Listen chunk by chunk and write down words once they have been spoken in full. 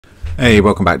Hey,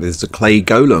 welcome back. This is a Clay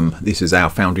Golem. This is our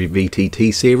Foundry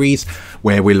VTT series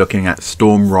where we're looking at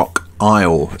Stormwreck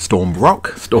Isle.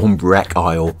 Stormwreck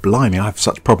Isle. Blimey, I have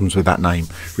such problems with that name.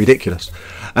 Ridiculous.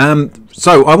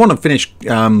 So I want to finish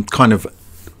kind of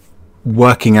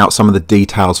working out some of the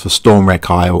details for Stormwreck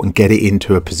Isle and get it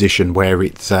into a position where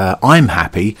it's I'm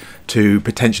happy to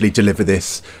potentially deliver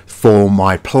this for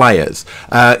my players.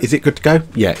 Is it good to go?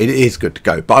 Yeah, it is good to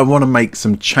go, but I want to make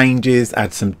some changes,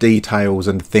 add some details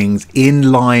and things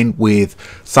in line with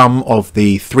some of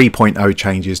the 3.0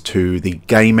 changes to the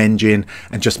game engine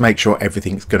and just make sure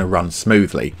everything's going to run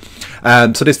smoothly.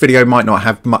 So this video might not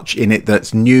have much in it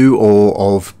that's new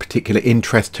or of particular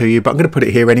interest to you, but I'm going to put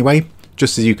it here anyway.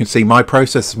 Just so you can see my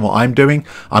process and what I'm doing,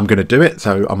 I'm going to do it.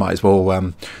 So I might as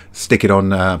well stick it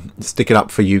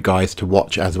up for you guys to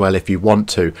watch as well if you want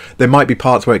to. There might be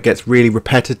parts where it gets really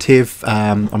repetitive.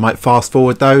 I might fast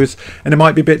forward those, and there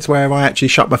might be bits where I actually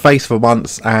shut my face for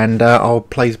once and I'll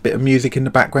play a bit of music in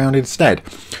the background instead.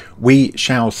 We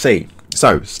shall see.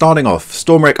 So starting off,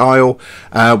 Stormwreck Isle,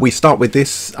 we start with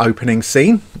this opening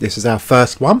scene. This is our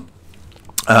first one.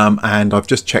 And I've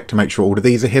just checked to make sure all of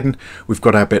these are hidden. We've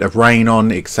got our bit of rain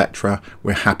on, etc.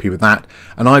 We're happy with that.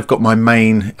 And I've got my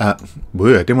main... I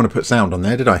didn't want to put sound on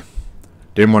there, did I?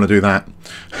 Didn't want to do that.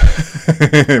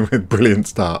 Brilliant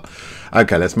start.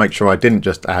 Okay, let's make sure I didn't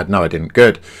just add... No, I didn't.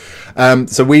 Good.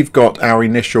 So we've got our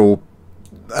initial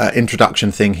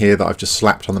introduction thing here that I've just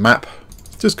slapped on the map.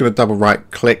 Just going to double right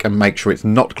click and make sure it's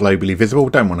not globally visible.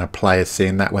 Don't want our players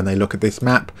seeing that when they look at this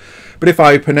map. But if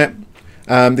I open it...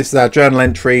 this is our journal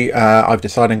entry. I've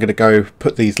decided I'm going to go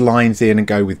put these lines in and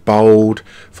go with bold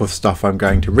for stuff I'm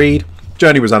going to read.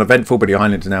 Journey was uneventful, but the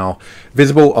island is now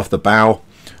visible off the bow.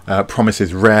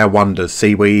 Promises rare wonders,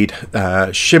 seaweed,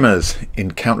 shimmers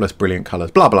in countless brilliant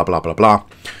colours. Blah blah blah blah blah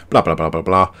blah blah blah blah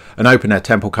blah. An open air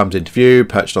temple comes into view,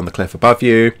 perched on the cliff above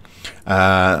you.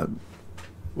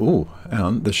 Ooh,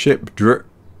 and the ship.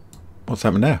 What's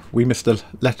happened there? We missed a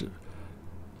letter.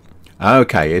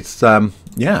 Okay, it's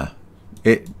yeah.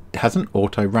 It hasn't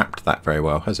auto-wrapped that very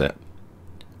well, has it?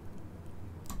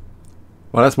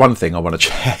 Well, that's one thing I want to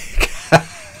check.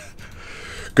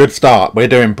 Good start. We're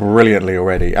doing brilliantly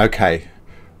already. Okay.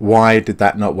 Why did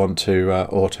that not want to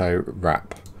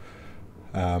auto-wrap?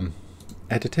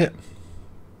 Edit it.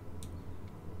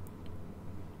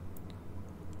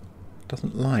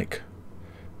 Doesn't like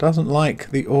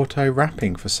the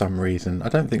auto-wrapping for some reason. I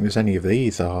don't think there's any of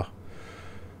these are.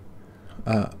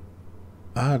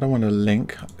 I don't want to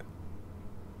link.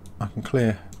 I can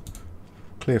clear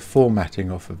formatting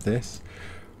off of this.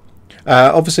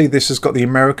 Obviously this has got the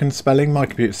American spelling. My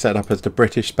computer's set up as the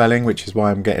British spelling, which is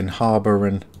why I'm getting harbour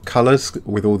and colours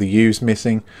with all the U's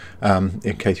missing.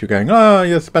 In case you're going, oh,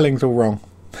 your spelling's all wrong.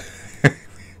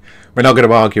 We're not going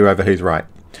to argue over who's right.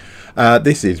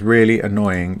 This is really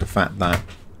annoying, the fact that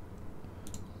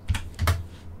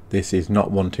this is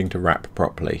not wanting to wrap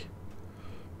properly.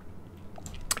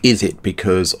 Is it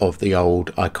because of the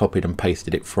old, I copied and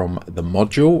pasted it from the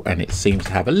module and it seems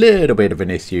to have a little bit of an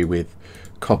issue with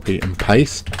copy and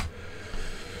paste?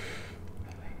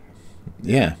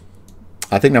 Yeah,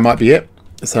 I think that might be it.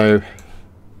 So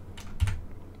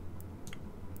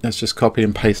let's just copy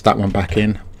and paste that one back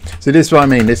in. So this is what I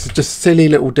mean. This is just silly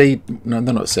little no,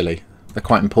 they're not silly. They're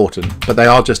quite important, but they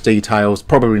are just details.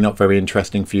 Probably not very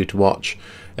interesting for you to watch.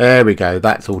 There we go.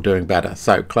 That's all doing better.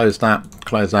 So close that,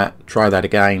 try that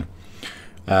again.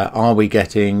 Are we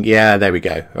getting... Yeah, there we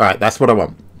go. All right, that's what I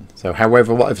want. So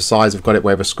whatever size I've got it,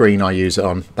 whatever screen I use it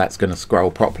on, that's going to scroll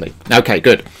properly. Okay,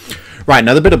 good. Right,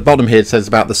 now the bit at the bottom here says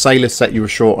about the sailors set you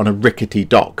ashore on a rickety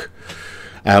dock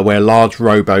where a large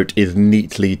rowboat is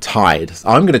neatly tied. So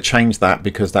I'm going to change that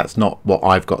because that's not what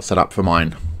I've got set up for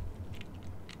mine.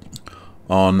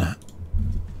 On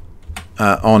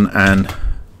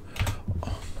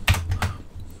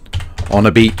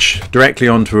a beach, directly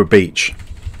onto a beach,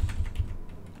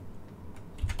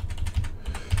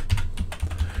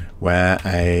 where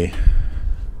a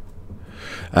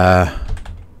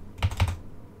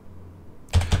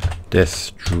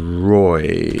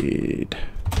destroyed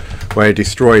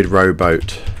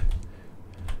rowboat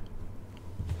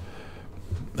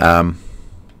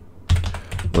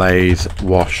lays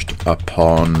washed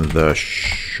upon the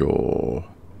shore.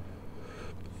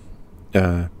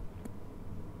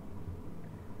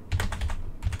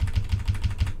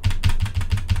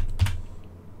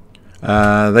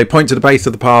 They point to the base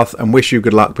of the path and wish you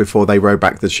good luck before they row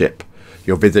back the ship.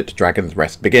 Your visit to Dragon's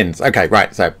Rest begins. Okay,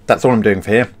 right, so that's all I'm doing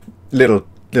for here. Little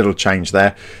change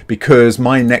there, because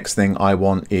my next thing I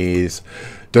want is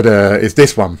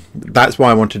this one. That's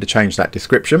why I wanted to change that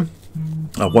description.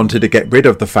 I wanted to get rid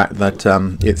of the fact that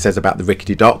it says about the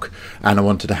rickety dock, and I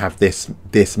wanted to have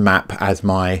this map as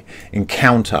my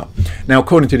encounter. Now,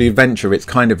 according to the adventure, it's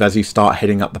kind of as you start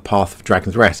heading up the path of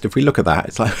Dragon's Rest. If we look at that,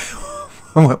 it's like,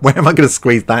 where am I going to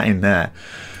squeeze that in there?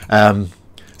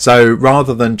 So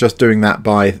rather than just doing that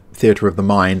by theatre of the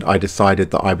mind, I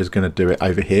decided that I was going to do it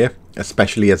over here,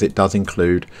 especially as it does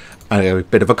include a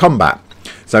bit of a combat.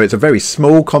 So it's a very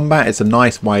small combat. It's a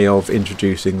nice way of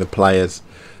introducing the players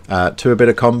to a bit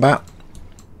of combat.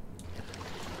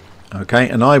 Okay,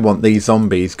 and I want these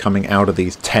zombies coming out of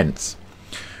these tents.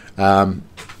 So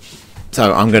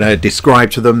I'm going to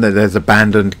describe to them that there's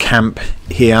abandoned camp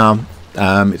here.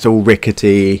 It's all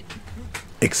rickety,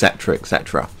 etc,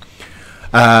 etc.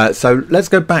 So let's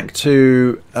go back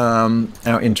to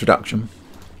our introduction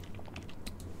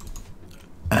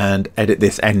and edit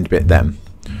this end bit then.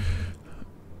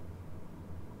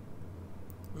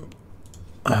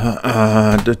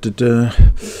 I'm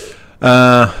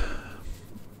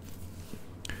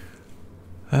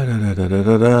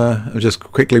just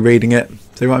quickly reading it.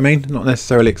 See what I mean? Not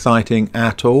necessarily exciting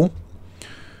at all.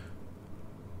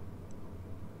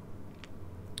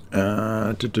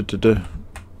 What's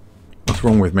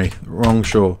wrong with me? Wrong,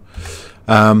 sure.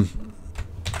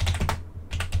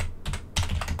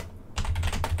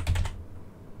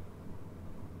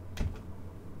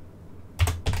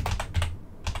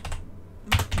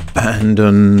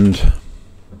 Abandoned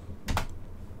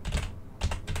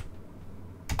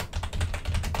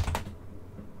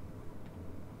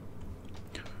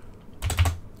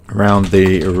around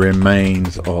the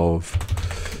remains of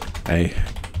a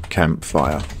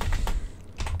campfire.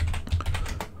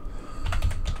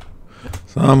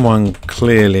 Someone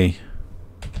clearly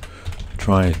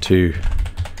tried to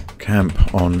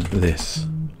camp on this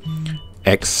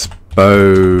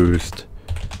exposed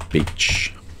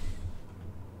beach.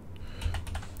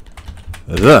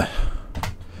 The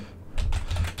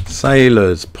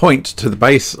sailors point to the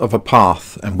base of a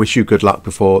path and wish you good luck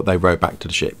before they row back to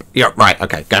the ship. Yeah, right,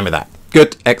 okay, going with that.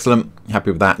 Good, excellent,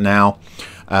 happy with that now.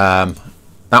 That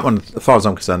one, as far as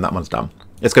I'm concerned, that one's done.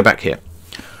 Let's go back here.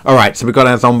 Alright, so we've got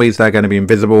our zombies, they're going to be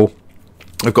invisible.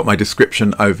 I've got my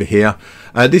description over here.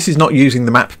 This is not using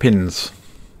the map pins,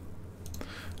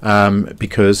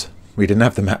 because we didn't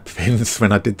have the map pins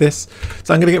when I did this.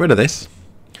 So I'm going to get rid of this.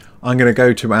 I'm going to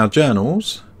go to our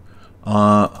journals.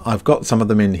 I've got some of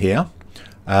them in here.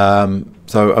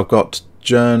 So I've got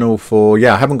journal for,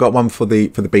 yeah, I haven't got one for the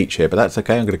beach here, but that's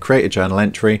okay. I'm going to create a journal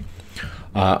entry.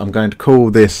 I'm going to call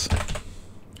this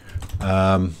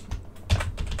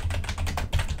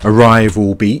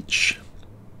Arrival Beach.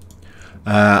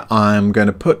 I'm going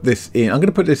to put this in. I'm going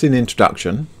to put this in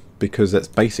introduction because that's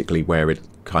basically where it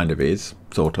kind of is,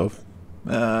 sort of.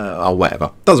 Or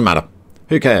whatever. Doesn't matter.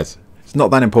 Who cares? It's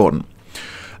not that important.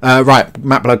 Right,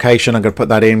 map location, I'm going to put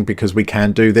that in because we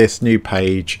can do this. New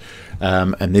page.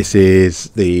 And this is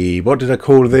the... What did I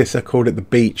call this? I called it the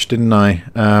beach, didn't I?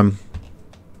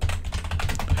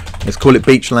 Let's call it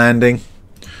Beach Landing.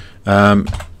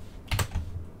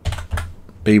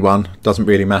 B1. Doesn't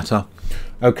really matter.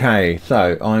 Okay,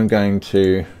 so I'm going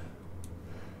to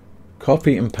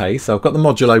copy and paste. So I've got the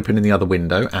module open in the other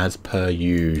window, as per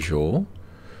usual.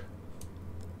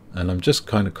 And I'm just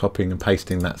kind of copying and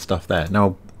pasting that stuff there.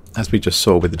 Now, as we just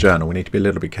saw with the journal, we need to be a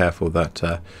little bit careful that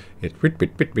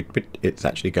it's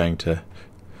actually going to,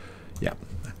 yeah,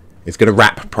 it's going to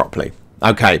wrap properly.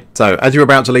 Okay, so as you're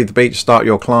about to leave the beach, start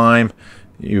your climb.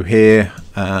 You hear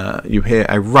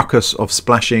a ruckus of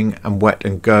splashing and wet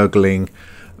and gurgling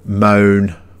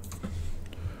moan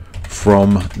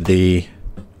from the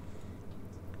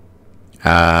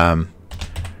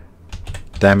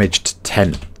damaged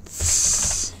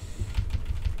tents.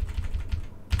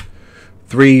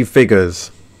 3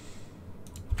 figures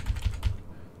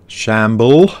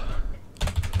shamble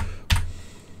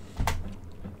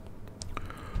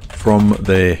from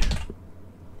the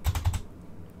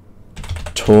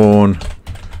torn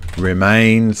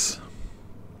remains.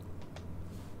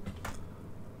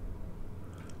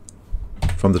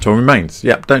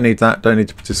 Yep, don't need that. Don't need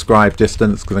to describe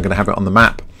distance because I'm going to have it on the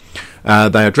map.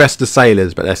 They are dressed as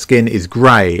sailors, but their skin is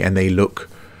grey, and they look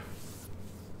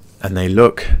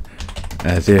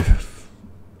as if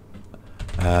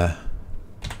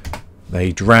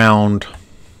they drowned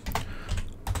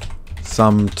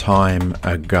some time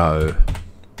ago.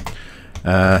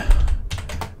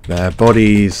 Their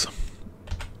bodies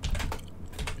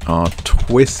are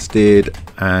twisted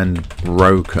and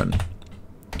broken,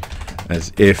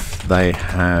 as if they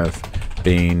have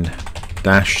been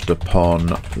dashed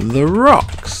upon the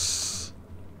rocks.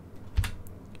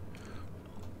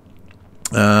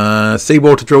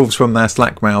 Seawater drills from their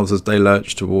slack mouths as they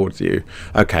lurch towards you.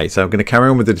 Okay, so I'm going to carry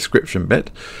on with the description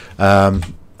bit.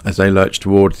 As they lurch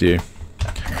towards you.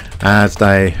 As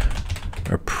they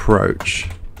approach.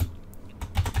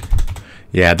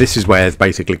 Yeah, this is where it's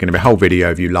basically going to be a whole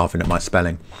video of you laughing at my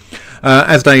spelling.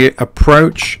 As they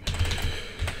approach,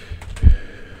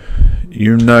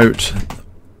 you note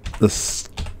the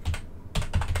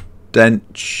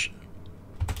stench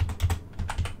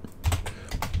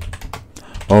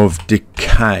of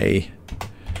decay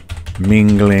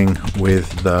mingling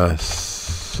with the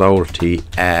salty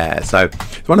air. So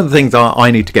one of the things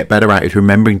I need to get better at is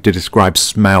remembering to describe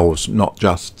smells, not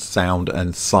just sound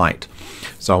and sight.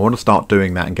 So I want to start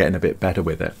doing that and getting a bit better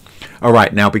with it. All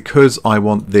right, now because I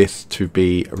want this to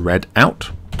be read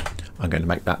out, I'm going to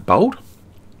make that bold.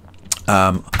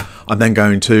 I'm then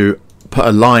going to put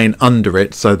a line under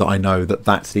it so that I know that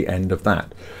that's the end of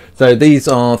that. So these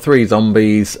are 3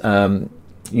 zombies.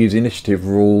 Use initiative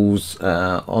rules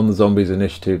on the zombies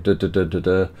initiative.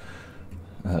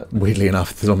 Weirdly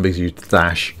enough, the zombies use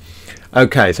dash.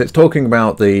 Okay, so it's talking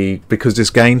about because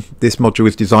this module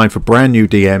is designed for brand new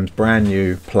DMs, brand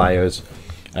new players,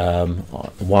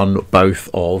 one, both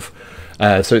of.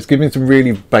 So it's giving some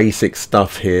really basic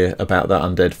stuff here about that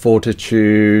undead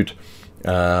fortitude,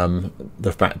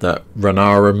 the fact that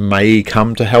Renara may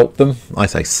come to help them. I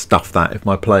say stuff that. If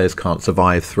my players can't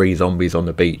survive 3 zombies on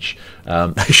the beach,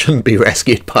 they shouldn't be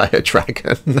rescued by a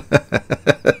dragon.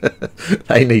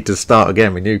 They need to start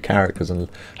again with new characters and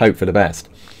hope for the best.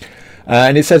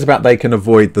 And it says about they can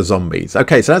avoid the zombies.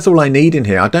 Okay, so that's all I need in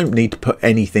here. I don't need to put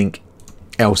anything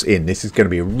else in. This is going to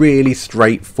be a really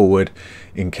straightforward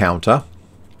encounter.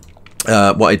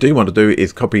 What I do want to do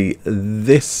is copy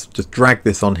this, just drag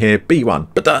this on here,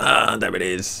 B1. There it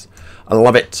is. I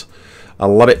love it. I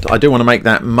love it. I do want to make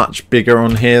that much bigger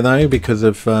on here though, because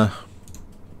of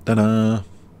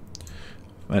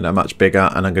make that much bigger,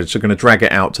 and I'm just going to drag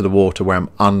it out to the water where I'm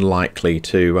unlikely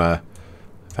to.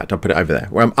 In fact, I'll put it over there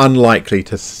where I'm unlikely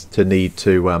to need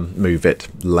to move it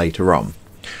later on.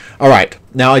 All right.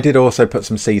 Now I did also put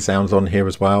some sea sounds on here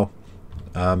as well.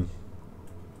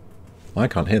 I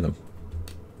can't hear them.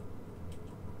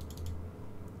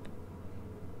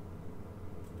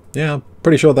 Yeah, I'm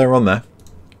pretty sure they're on there.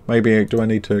 Maybe do I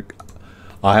need to?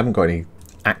 I haven't got any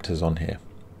actors on here.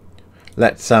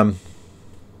 Let's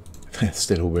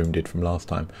still all wounded from last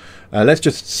time. Let's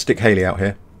just stick Haley out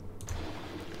here.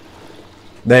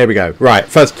 There we go. Right,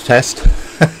 first test.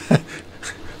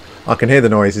 I can hear the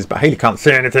noises, but Haley can't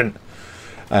see anything.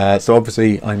 So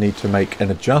obviously I need to make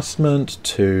an adjustment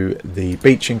to the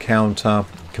beach encounter,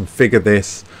 configure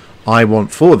this. I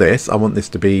want this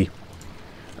to be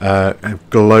a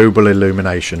global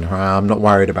illumination. I'm not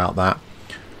worried about that.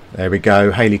 There we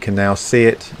go. Haley can now see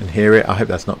it and hear it. I hope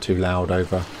that's not too loud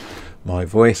over my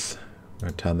voice. I'm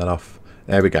going to turn that off.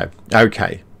 There we go.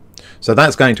 Okay. So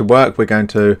that's going to work. We're going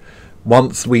to,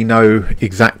 once we know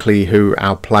exactly who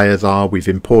our players are, we've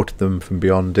imported them from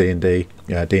Beyond D&D.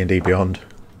 D&D Beyond.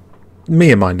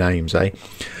 Me and my names, eh?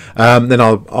 Then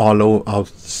I'll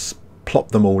plop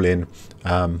them all in,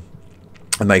 and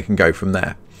they can go from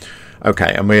there.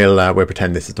 Okay, and we'll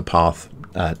pretend this is the path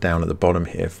down at the bottom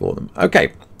here for them.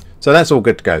 Okay, so that's all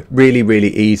good to go. Really,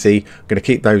 really easy. I'm going to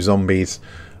keep those zombies.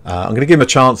 I'm going to give them a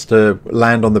chance to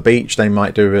land on the beach. They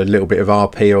might do a little bit of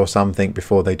RP or something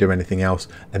before they do anything else,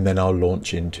 and then I'll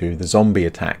launch into the zombie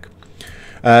attack.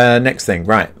 Next thing,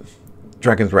 right?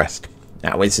 Dragon's Rest.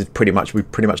 Now this is we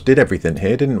pretty much did everything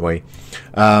here, didn't we?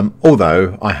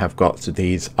 Although I have got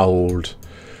these old,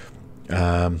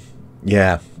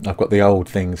 yeah, I've got the old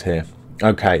things here.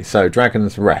 Okay, so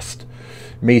Dragon's Rest,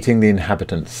 meeting the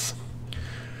inhabitants.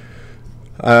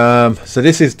 So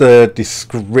this is the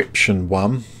description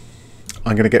one.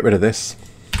 I'm going to get rid of this.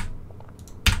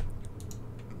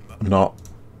 I'm not.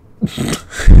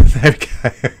 There we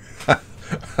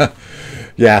go.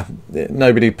 Yeah,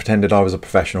 nobody pretended I was a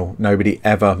professional. Nobody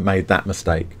ever made that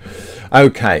mistake.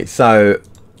 Okay, so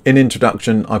in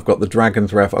introduction, I've got the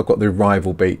Dragon's Rest. I've got the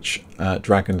Rival Beach,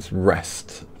 Dragon's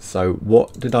Rest. So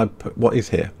what did I put? What is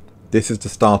here? This is the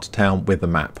starter town with the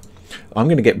map. I'm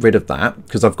going to get rid of that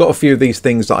because I've got a few of these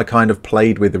things that I kind of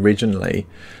played with originally,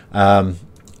 and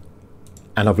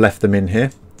I've left them in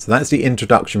here. So that's the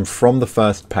introduction from the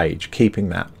first page, keeping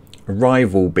that.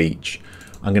 Rival Beach.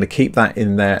 I'm going to keep that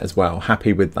in there as well.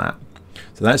 Happy with that.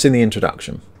 So that's in the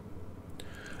introduction.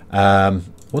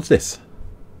 What's this?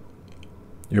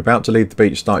 You're about to leave the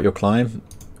beach, start your climb.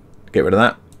 Get rid of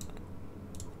that.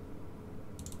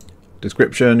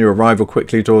 Description, your arrival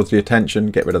quickly draws the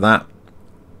attention. Get rid of that.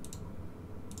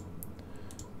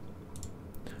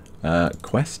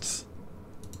 Quests.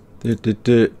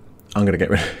 I'm going to get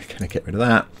rid of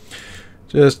that.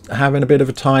 Just having a bit of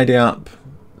a tidy up.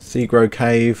 Seagrow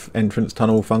Cave, entrance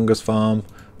tunnel, fungus farm.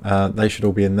 They should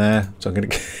all be in there. So I'm going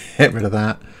to get rid of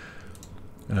that.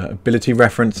 Ability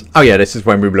reference. Oh yeah, this is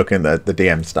when we were looking at the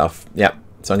DM stuff. Yep.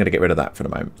 So I'm going to get rid of that for the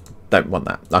moment. Don't want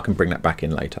that. I can bring that back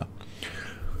in later.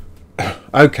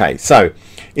 Okay, so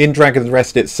in Dragon's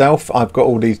Rest itself, I've got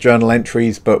all these journal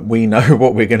entries, but we know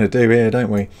what we're going to do here,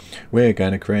 don't we? We're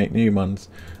going to create new ones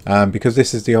because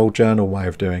this is the old journal way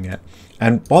of doing it.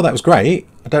 And while that was great,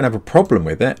 I don't have a problem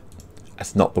with it.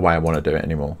 That's not the way I want to do it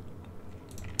anymore.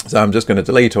 So I'm just going to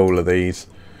delete all of these.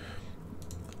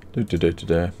 Do you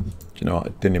know what?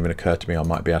 It didn't even occur to me I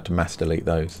might be able to mass delete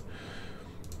those.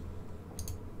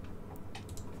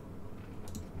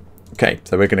 Okay,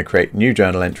 so we're going to create new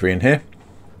journal entry in here.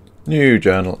 New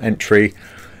journal entry.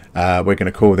 We're going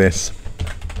to call this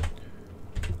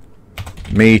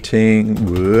meeting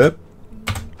the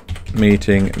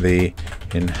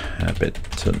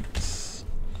inhabitants.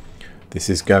 This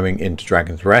is going into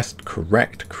Dragon's Rest.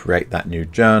 Correct. Create that new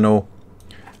journal.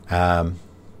 I'm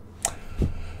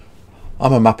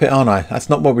a muppet, aren't I? That's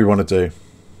not what we want to do.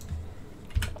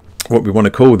 What we want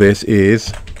to call this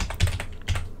is...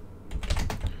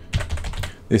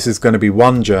 This is going to be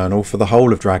one journal for the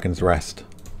whole of Dragon's Rest.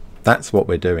 That's what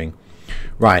we're doing.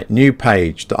 Right, new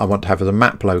page that I want to have as a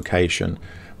map location.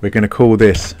 We're going to call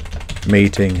this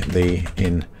meeting the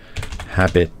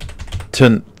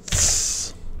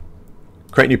inhabitants.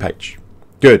 Create new page.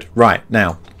 Good. Right,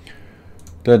 now.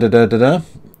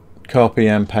 Copy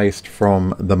and paste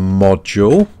from the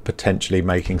module. Potentially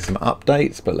making some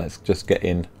updates, but let's just get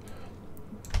in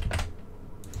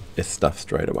this stuff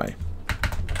straight away.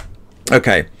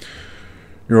 Okay,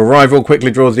 your arrival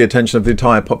quickly draws the attention of the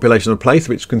entire population of the place,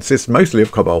 which consists mostly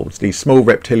of kobolds. These small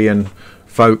reptilian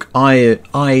folk eye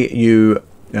you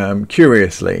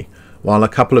curiously, while a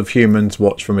couple of humans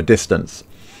watch from a distance.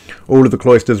 All of the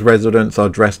cloister's residents are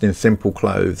dressed in simple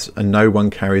clothes, and no one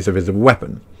carries a visible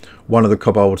weapon. One of the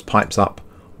kobolds pipes up,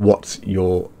 "What's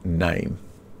your name?"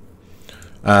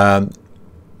 So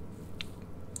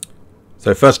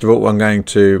first of all, I'm going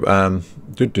to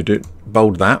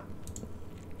bold that.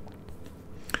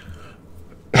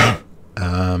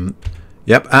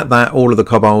 Yep, at that, all of the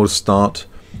kobolds start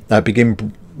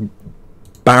begin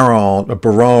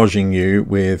barraging you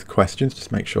with questions.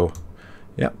 Just make sure.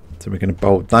 Yep, so we're going to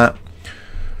bold that.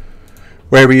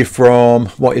 Where are you from?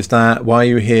 What is that? Why are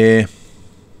you here?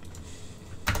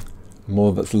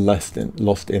 More that's lost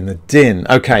in the din.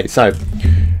 Okay, so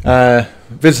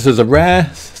visitors are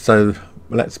rare, so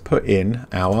let's put in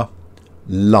our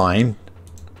line.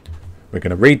 We're going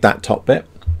to read that top bit.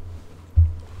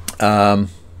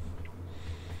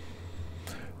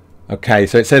 Okay,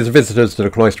 so it says visitors to the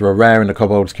cloister are rare and the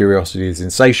kobold's curiosity is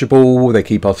insatiable. They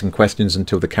keep asking questions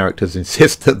until the characters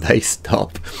insist that they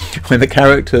stop. When the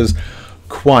characters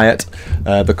quiet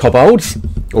the kobolds,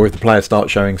 or if the player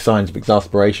starts showing signs of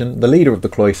exasperation, the leader of the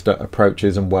cloister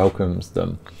approaches and welcomes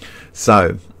them.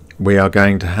 So we are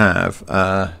going to have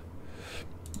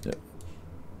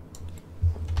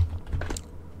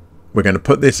we're going to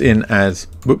put this in as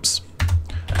whoops,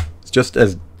 it's just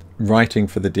as writing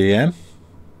for the DM.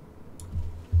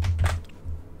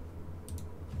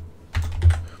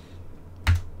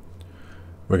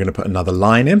 We're going to put another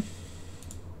line in.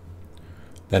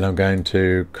 Then I'm going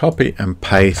to copy and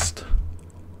paste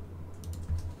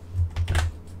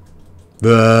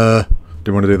the... Do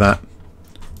you want to do that?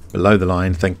 Below the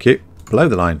line, thank you. Below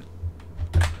the line.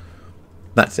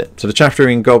 That's it. So the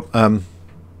chattering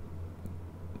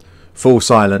fall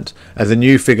silent as a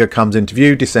new figure comes into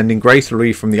view, descending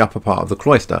gracefully from the upper part of the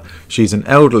cloister. She's an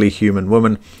elderly human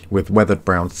woman with weathered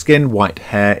brown skin, white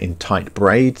hair in tight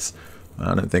braids.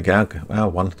 I don't think our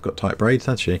one's got tight braids,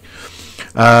 has she?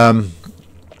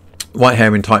 White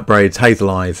hair in tight braids, hazel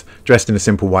eyes, dressed in a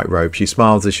simple white robe. She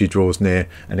smiles as she draws near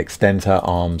and extends her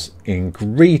arms in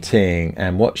greeting.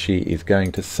 And what she is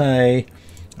going to say,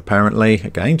 apparently,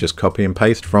 again, just copy and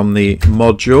paste from the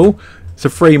module. It's a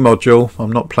free module.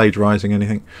 I'm not plagiarizing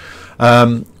anything.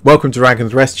 Welcome to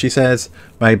Dragon's Rest, she says.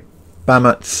 May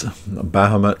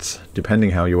Bahamut's,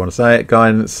 depending how you want to say it,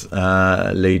 guidance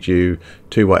lead you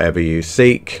to whatever you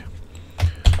seek.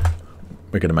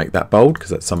 We're going to make that bold because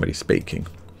that's somebody speaking.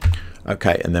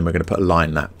 Okay, and then we're going to put a line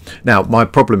in that. Now, my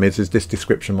problem is this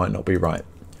description might not be right.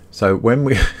 So when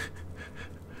we...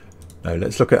 no,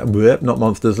 let's look at... not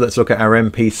monsters. Let's look at our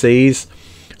NPCs.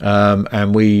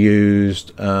 And we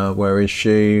used... where is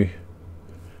she?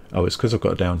 Oh, it's because I've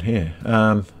got it down here.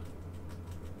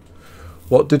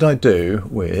 What did I do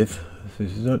with...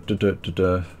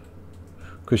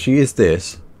 Because she is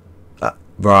this.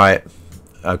 Right.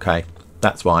 Okay.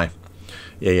 That's why.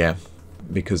 Yeah,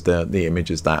 because the image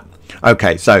is that.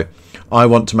 Okay, so I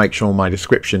want to make sure my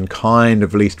description kind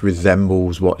of at least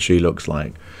resembles what she looks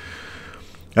like.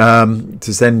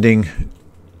 Descending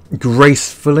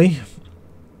gracefully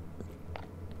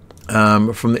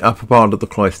from the upper part of the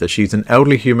cloister. She's an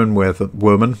elderly human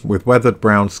woman with weathered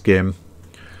brown skin.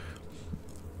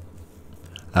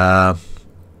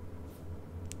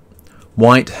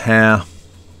 White hair.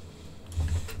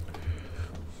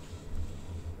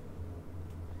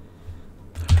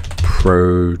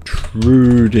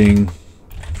 Protruding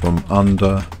from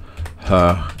under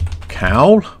her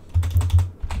cowl.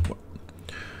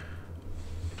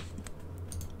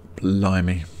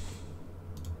 Blimey.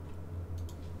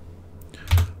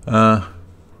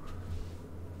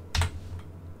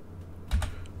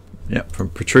 Yep, from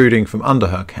protruding from under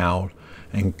her cowl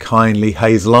and kindly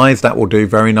hazel eyes. That will do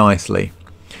very nicely.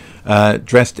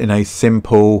 Dressed in a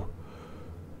simple,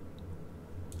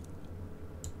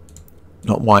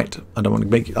 not white. I don't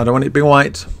want it to be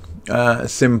white. A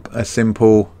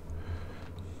simple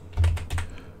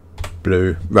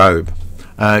blue robe.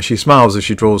 She smiles as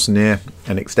she draws near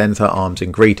and extends her arms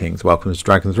in greetings. Welcome to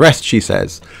Dragon's Rest, she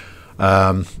says.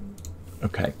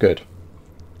 Okay, good.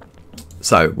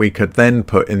 So we could then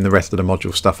put in the rest of the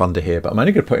module stuff under here, but I'm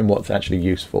only going to put in what's actually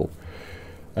useful.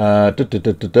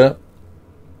 That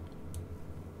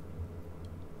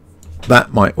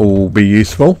might all be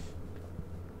useful.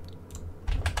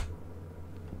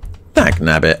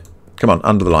 Dagnabbit. Come on,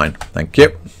 under the line. Thank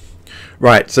you.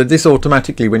 Right, so this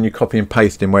automatically, when you copy and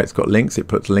paste in where it's got links, it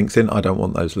puts links in. I don't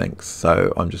want those links,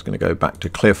 so I'm just going to go back to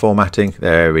clear formatting.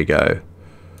 There we go.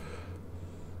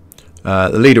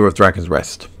 The leader of Dragon's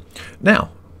Rest.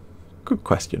 Now, good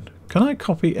question. Can I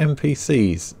copy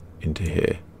NPCs into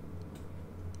here?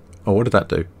 Oh, what did that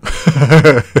do?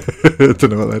 I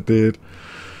don't know what that did.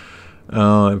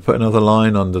 Oh, I put another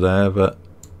line under there, but...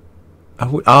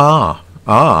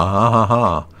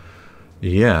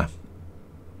 Yeah.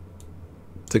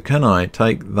 So can I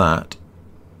take that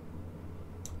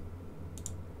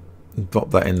and drop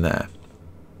that in there?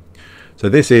 So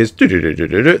this is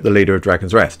the leader of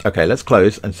Dragon's Rest. Okay, let's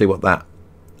close and see what that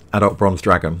adult bronze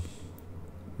dragon,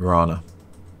 Rana.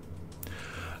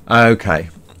 Okay,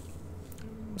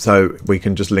 so we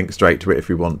can just link straight to it if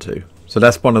we want to. So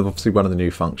that's obviously one of the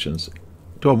new functions.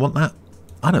 Do I want that?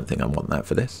 I don't think I want that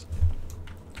for this.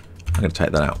 I'm going to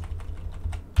take that out.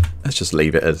 Let's just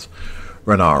leave it as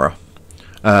Renara.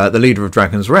 The leader of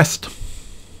Dragon's Rest.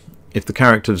 If the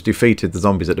characters defeated the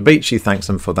zombies at the beach, she thanks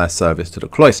them for their service to the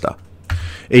cloister.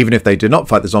 Even if they do not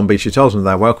fight the zombies, she tells them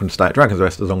they're welcome to stay at Dragon's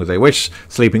Rest as long as they wish,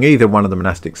 sleeping either one of the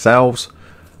monastic cells.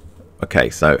 Okay,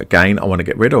 so again, I want to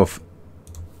get rid of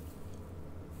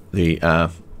the...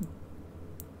 oh,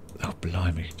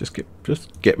 blimey. Just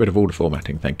get rid of all the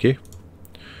formatting, thank you.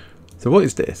 So what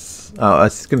is this? Oh,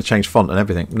 it's going to change font and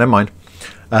everything. Never mind.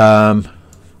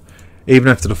 Even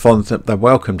after the font, they're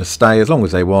welcome to stay as long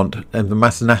as they want, and the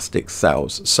monastic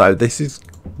cells. So this is...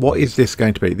 What is this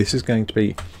going to be? This is going to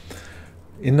be...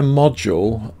 In the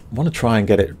module, I want to try and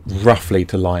get it roughly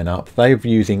to line up. They're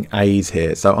using A's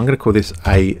here, so I'm going to call this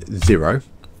A0.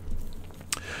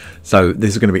 So this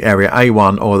is going to be area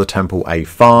A1 or the temple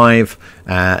A5,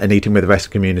 and eating with the rest of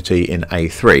the community in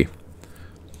A3.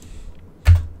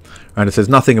 And it says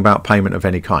nothing about payment of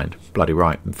any kind. Bloody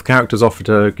right. If the characters offer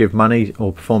to give money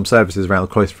or perform services around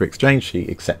the cloister for exchange, she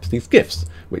accepts these gifts,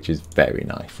 which is very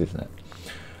nice, isn't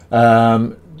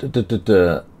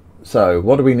it? So,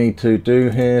 what do we need to do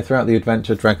here? Throughout the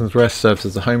adventure, Dragon's Rest serves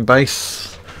as a home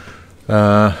base.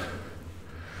 During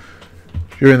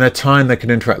their time, they can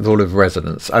interact with all of the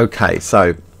residents. Okay,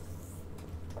 so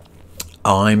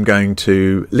I'm going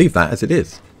to leave that as it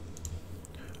is.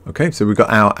 Okay, so we've got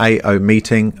our AO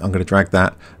meeting. I'm going to drag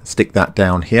that, stick that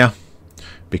down here,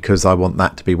 because I want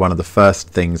that to be one of the first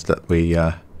things that we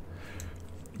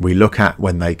look at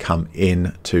when they come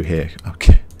in to here.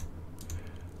 Okay.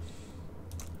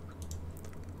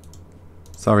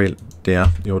 Sorry, dear,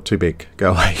 you're too big.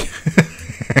 Go away.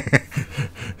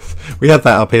 We had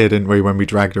that up here, didn't we, when we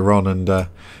dragged her on, and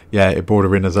yeah, it brought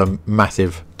her in as a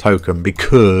massive token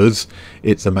because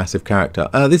it's a massive character.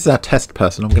 This is our test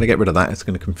person. I'm going to get rid of that. It's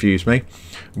going to confuse me.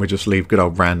 We'll just leave good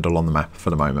old Randall on the map for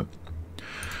the moment.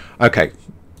 Okay,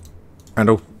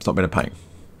 Randall, stop being a pain.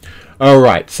 All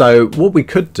right, so what we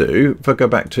could do, if I go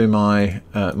back to my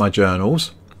my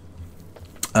journals,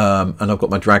 and I've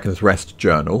got my Dragon's Rest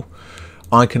journal,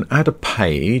 I can add a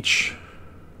page.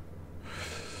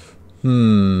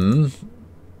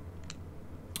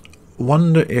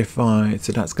 Wonder if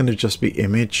so that's going to just be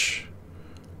image,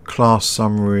 class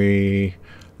summary.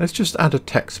 Let's just add a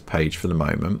text page for the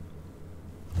moment,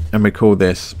 and we call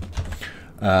this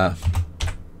Okay,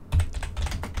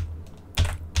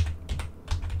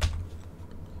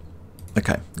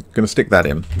 going to stick that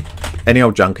in. Any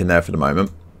old junk in there for the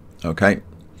moment. Okay.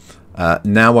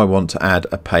 Now I want to add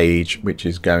a page which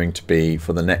is going to be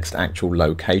for the next actual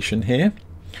location here,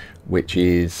 which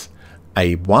is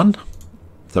A1.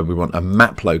 So we want a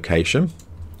map location,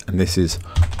 and this is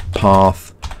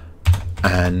path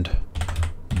and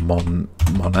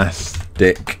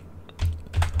monastic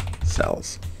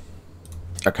cells.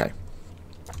 Okay.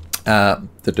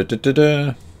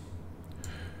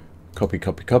 Copy,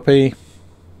 copy, copy.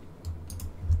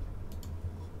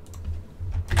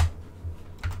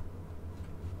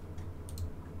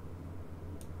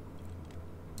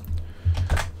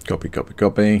 Copy, copy,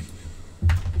 copy.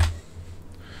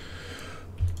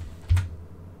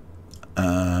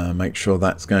 Make sure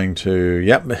that's going to,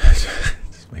 yep.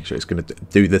 Just make sure it's going to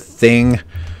do the thing.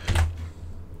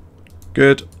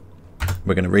 Good.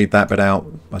 We're going to read that bit out.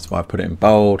 That's why I put it in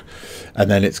bold. And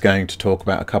then it's going to talk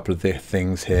about a couple of the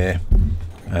things here.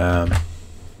 So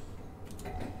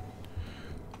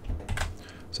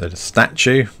the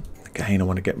statue, again, I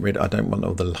want to get rid, I don't want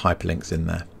all the hyperlinks in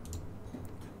there.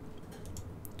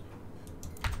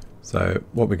 So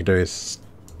what we can do is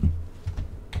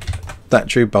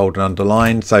statue, bold and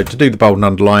underline. So to do the bold and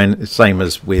underline, it's same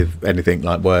as with anything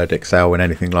like Word, Excel and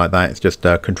anything like that. It's just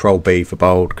Control B for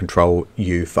bold, Control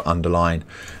U for underline,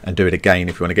 and do it again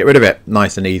if you want to get rid of it.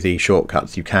 Nice and easy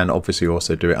shortcuts. You can obviously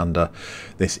also do it under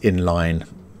this inline.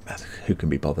 Who can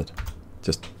be bothered?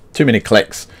 Just too many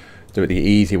clicks. Do it the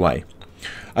easy way.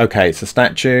 Okay, it's a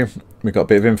statue. We've got a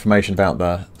bit of information about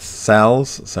the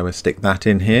cells, so we'll stick that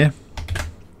in here.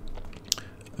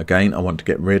 Again, I want to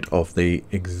get rid of the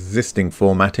existing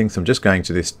formatting, so I'm just going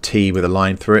to this T with a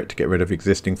line through it to get rid of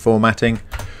existing formatting.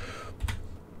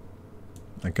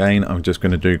 Again, I'm just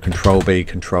going to do Control B,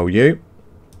 Control U,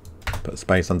 put a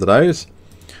space under those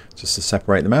just to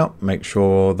separate them out. Make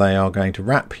sure they are going to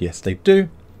wrap. Yes, they do.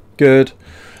 Good.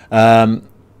 And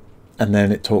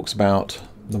then it talks about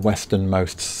the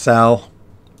westernmost cell.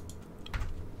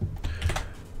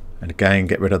 And again,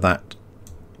 get rid of that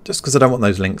just because I don't want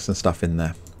those links and stuff in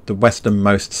there. The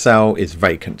westernmost cell is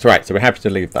vacant. Right, so we're happy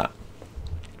to leave that.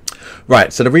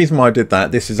 Right, so the reason why I did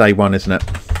that, this is A1, isn't it?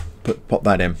 Pop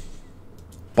that in.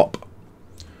 Pop.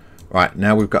 Right,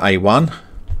 now we've got A1.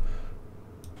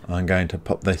 I'm going to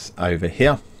pop this over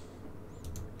here.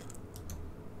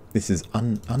 This is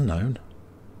unknown.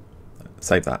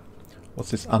 Save that.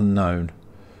 What's this unknown?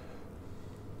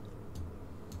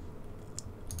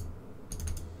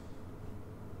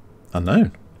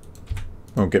 Unknown.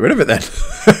 Well, get rid of it then.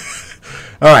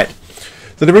 All right.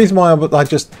 So the reason why I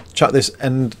just chuck this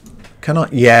and can I?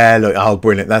 Yeah, look. Oh,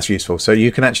 brilliant. That's useful. So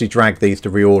you can actually drag these to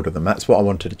reorder them. That's what I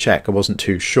wanted to check. I wasn't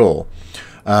too sure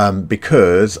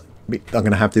because I'm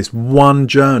going to have this one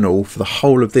journal for the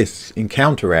whole of this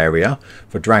encounter area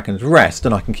for Dragon's Rest,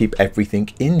 and I can keep everything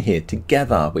in here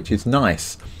together, which is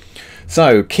nice.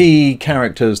 So key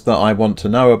characters that I want to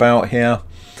know about here.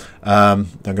 I'm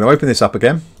going to open this up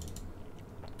again.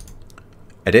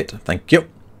 Edit, thank you.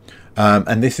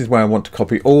 And this is where I want to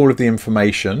copy all of the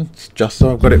information, just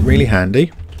so I've got it really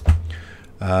handy.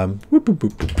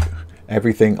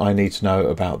 Everything I need to know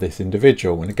about this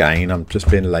individual. And again, I'm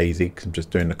just being lazy because I'm just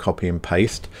doing a copy and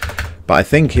paste. But I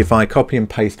think if I copy and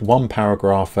paste one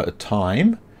paragraph at a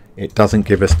time, it doesn't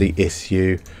give us the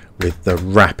issue with the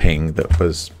wrapping that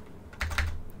was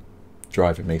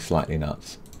driving me slightly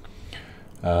nuts.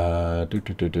 Now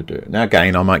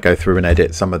again, I might go through and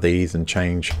edit some of these and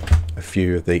change a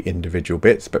few of the individual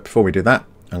bits, but before we do that,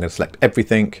 I'm going to select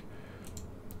everything,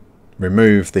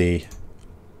 remove the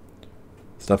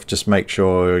stuff, just make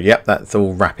sure, yep, that's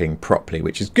all wrapping properly,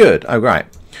 which is good. Oh, right.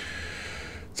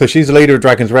 So she's the leader of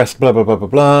Dragon's Rest, blah, blah, blah, blah,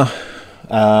 blah.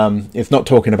 It's not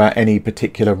talking about any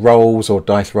particular rolls or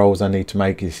dice rolls I need to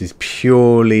make. This is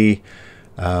purely...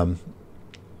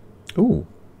 Ooh,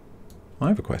 I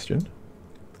have a question.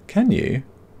 Can you?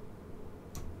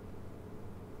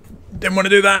 Didn't want to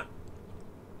do that.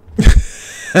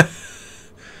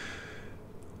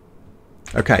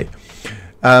 Okay.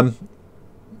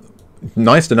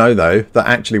 Nice to know though that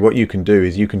actually what you can do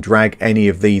is you can drag any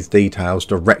of these details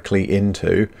directly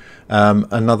into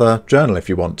another journal if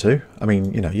you want to. I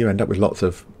mean, you know, you end up with lots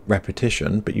of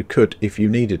repetition, but you could if you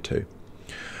needed to.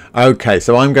 Okay,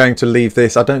 so I'm going to leave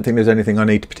this. I don't think there's anything I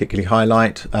need to particularly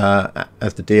highlight.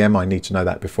 As the DM, I need to know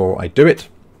that before I do it.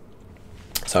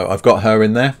 So I've got her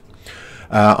in there.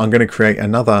 I'm going to create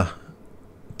another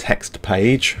text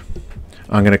page.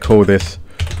 I'm going to call this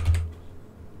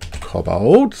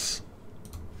Kobolds.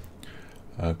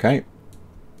 Okay.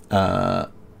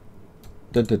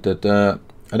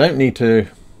 I don't need to,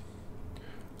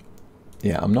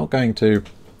 yeah, I'm not going to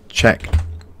check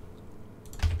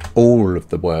all of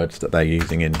the words that they're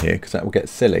using in here because that will get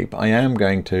silly, but I am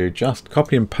going to just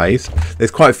copy and paste.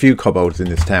 There's quite a few kobolds in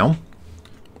this town,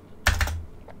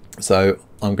 so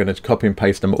I'm going to copy and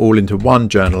paste them all into one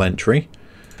journal entry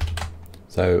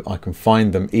so I can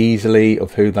find them easily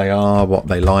of who they are, what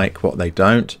they like, what they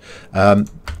don't. They're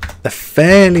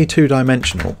fairly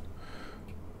two-dimensional,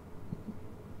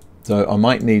 so I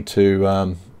might need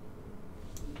to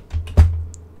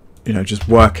you know, just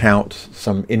work out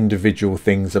some individual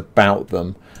things about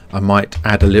them. I might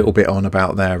add a little bit on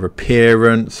about their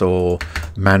appearance or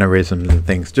mannerisms and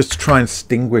things, just to try and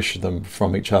distinguish them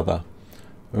from each other.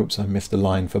 Oops, I missed a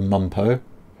line for Mumpo.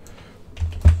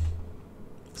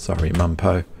 Sorry,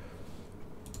 Mumpo.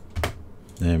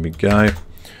 There we go.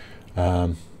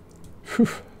 There's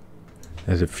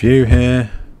a few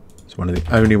here. It's one of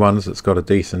the only ones that's got a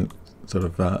decent sort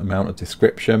of amount of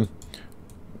description.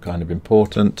 Kind of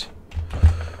important.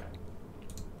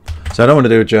 So I don't want to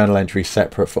do a journal entry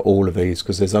separate for all of these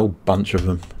because there's a whole bunch of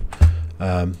them.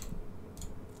 And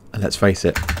let's face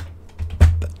it,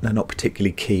 they're not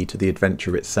particularly key to the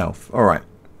adventure itself. All right.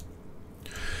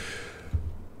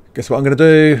 Guess what I'm going to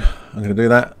do? I'm going to do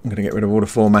that. I'm going to get rid of all the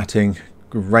formatting.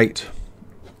 Great.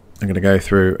 I'm going to go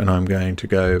through and I'm going to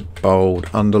go bold,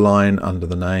 underline under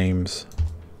the names.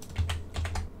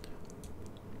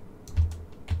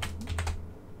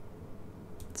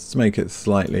 Let's make it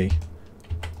slightly...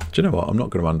 Do you know what? I'm not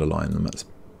going to underline them.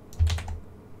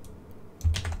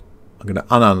 I'm going to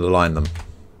ununderline them.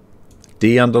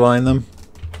 De-underline them.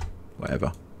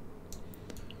 Whatever.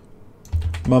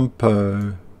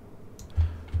 Mumpo.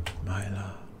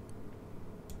 Myla.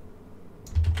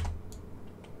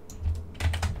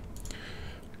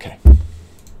 Okay.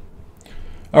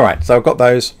 Alright, so I've got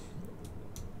those.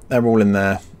 They're all in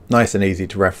there. Nice and easy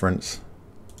to reference.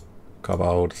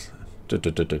 Kobolds.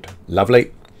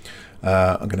 Lovely.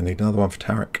 I'm going to need another one for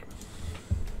Tarek.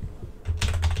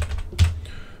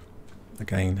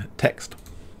 Again, text.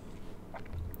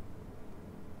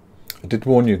 I did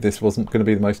warn you this wasn't going to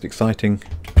be the most exciting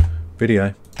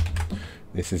video.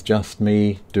 This is just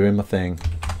me doing my thing.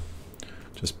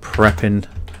 Just prepping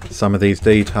some of these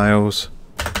details.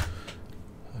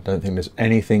 I don't think there's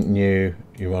anything new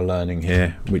you are learning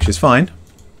here, which is fine.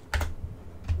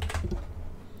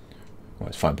 Well,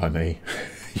 it's fine by me.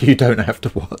 You don't have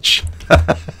to watch.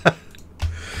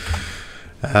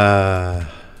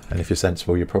 And if you're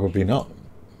sensible, you're probably not.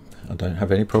 I don't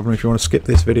have any problem if you want to skip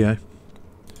this video.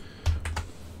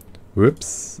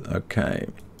 Whoops. Okay.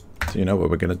 So you know what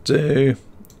we're going to do.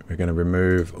 We're going to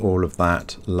remove all of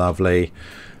that. Lovely.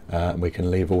 We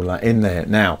can leave all that in there.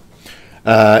 Now,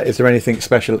 is there anything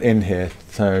special in here?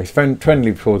 So,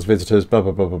 friendly towards visitors, blah,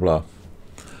 blah, blah, blah, blah.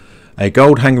 A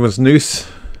gold hangman's noose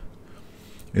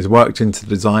is worked into the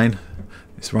design.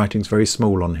 This writing's very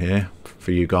small on here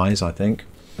for you guys, I think.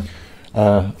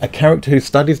 A character who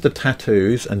studies the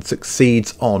tattoos and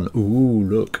succeeds on, ooh,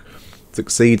 look,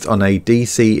 succeeds on a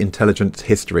DC intelligence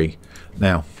history.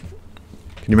 Now,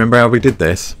 can you remember how we did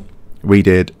this? We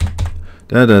did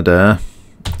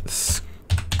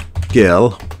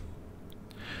skill,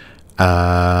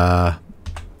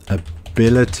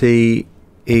 ability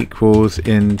equals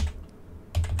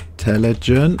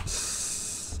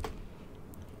intelligence,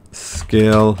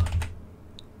 skill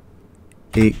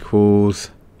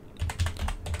equals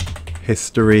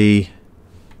history,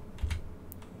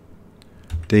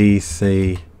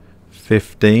 DC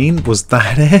 15. Was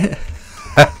that it?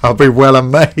 I'll be well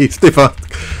amazed if I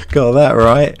got that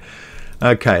right.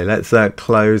 Okay, let's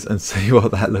close and see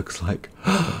what that looks like.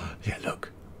 Yeah,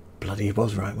 look, bloody it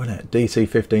was right, wasn't it? DC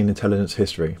 15 intelligence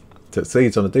history.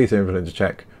 Succeeds on a DC intelligence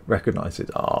check. Recognises.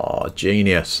 Oh,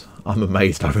 genius. I'm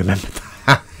amazed I remember that.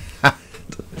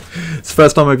 It's the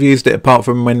first time I've used it apart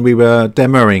from when we were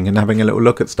demoing and having a little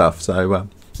look at stuff. So,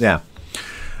 yeah.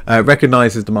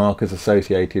 Recognises the markers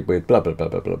associated with blah, blah, blah,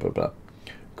 blah, blah, blah, blah.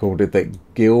 Called it the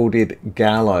Gilded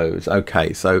Gallows.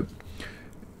 Okay, so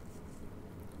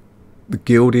the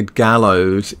Gilded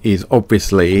Gallows is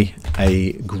obviously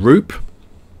a group,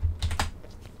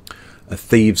 a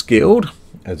thieves guild,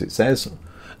 as it says. So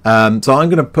I'm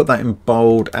going to put that in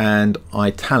bold and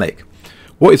italic.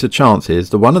 What is the chances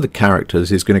that one of the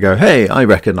characters is going to go, hey, I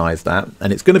recognise that,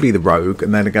 and it's going to be the rogue,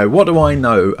 and then go, what do I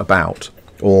know about?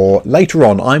 Or later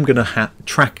on, I'm going to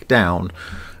track down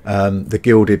the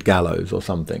Gilded Gallows or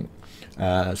something.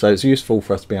 So it's useful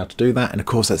for us to be able to do that, and of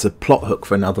course that's a plot hook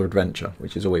for another adventure,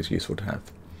 which is always useful to have.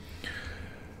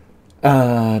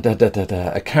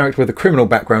 A character with a criminal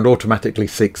background automatically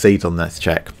succeeds on this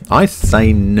check. I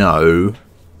say no.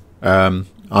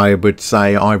 I would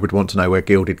say I would want to know where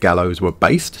Gilded Gallows were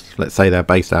based. Let's say they're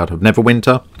based out of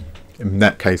Neverwinter. In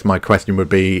that case, my question would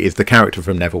be, is the character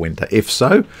from Neverwinter? If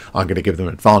so, I'm going to give them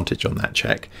advantage on that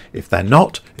check. If they're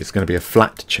not, it's going to be a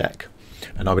flat check.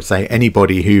 And I would say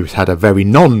anybody who's had a very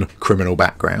non-criminal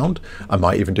background, I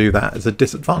might even do that as a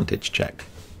disadvantage check.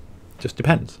 Just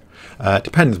depends.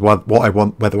 Depends what I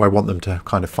want, whether I want them to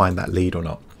kind of find that lead or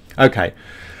not. Okay.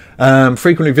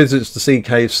 Frequently visits the sea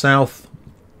cave south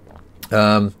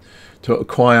to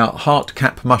acquire heart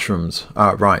cap mushrooms.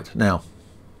 Right, now.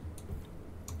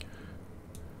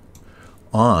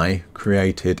 I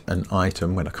created an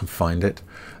item, when I can find it,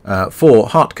 for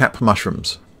heart cap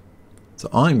mushrooms. So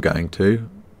I'm going to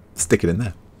stick it in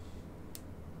there.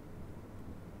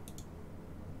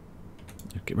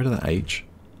 Get rid of that H.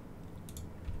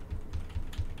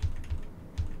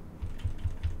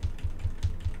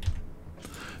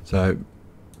 So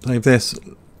save this.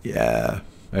 Yeah,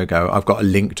 there we go. I've got a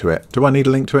link to it. Do I need a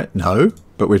link to it? No,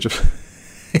 but we're just...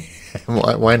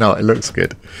 Why not? It looks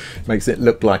good. Makes it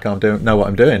look like I know what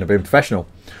I'm doing. I'm being professional.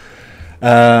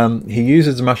 He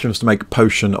uses the mushrooms to make a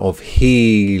potion of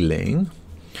healing.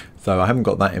 So I haven't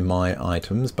got that in my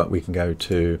items, but we can go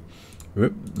to...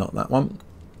 Whoop, not that one.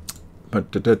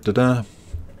 But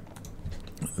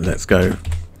let's go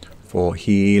for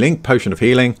healing. Potion of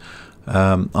healing.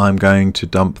 I'm going to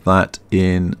dump that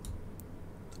in...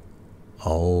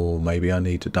 Oh, maybe I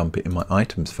need to dump it in my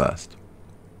items first.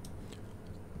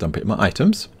 Dump it in my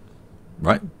items.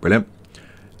 Right, brilliant.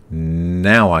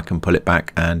 Now I can pull it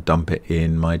back and dump it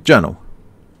in my journal.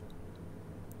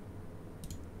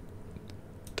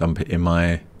 Dump it in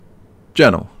my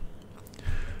journal.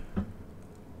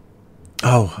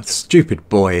 Oh, stupid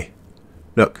boy.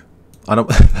 Look, I don't...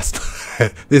 That's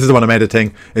not, this is the one I'm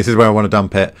editing. This is where I want to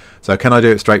dump it. So can I do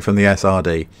it straight from the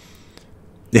SRD?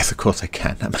 Yes, of course I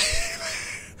can.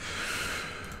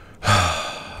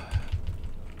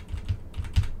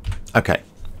 Okay,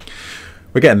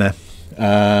 we're getting there.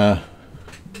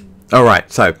 All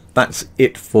right, so that's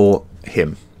it for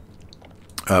him,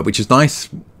 which is nice.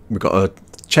 We've got a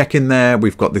check in there.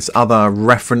 We've got this other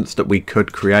reference that we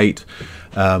could create.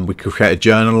 We could create a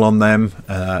journal on them,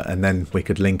 and then we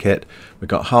could link it. We've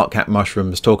got heart cap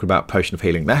mushrooms, talking about potion of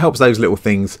healing. That helps those little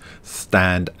things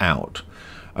stand out.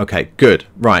 Okay, good.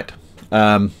 Right.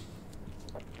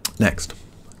 Next.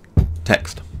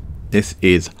 Text. This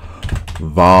is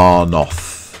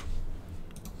Varnoth.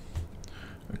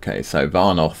 Okay, so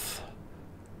Varnoth.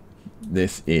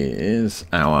 This is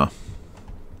our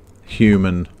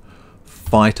human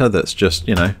fighter that's just,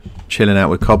 you know, chilling out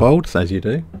with kobolds, as you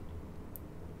do.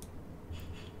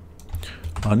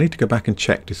 I need to go back and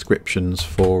check descriptions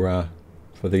for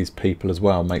these people as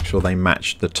well. Make sure they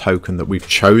match the token that we've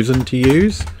chosen to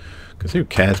use. Because who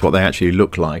cares what they actually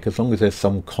look like, as long as there's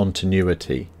some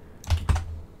continuity.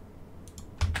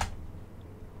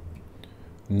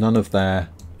 None of their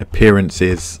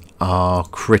appearances are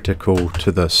critical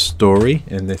to the story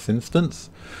in this instance.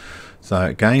 So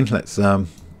again, let's get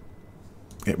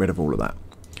rid of all of that.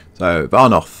 So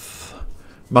Varnoth,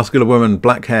 muscular woman,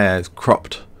 black hair,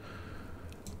 cropped.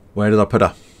 Where did I put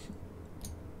her?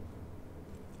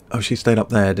 Oh, she stayed up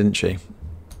there, didn't she?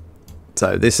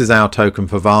 So this is our token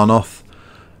for Varnoth.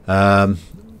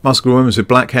 Muscular woman with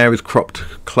black hair is cropped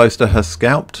close to her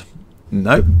scalp.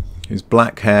 Nope. His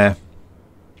black hair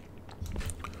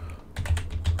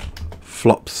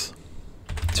flops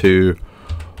to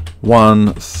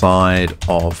one side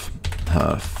of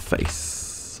her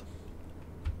face.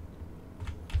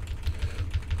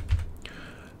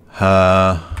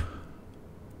 I'm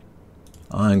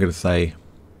going to say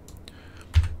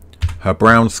her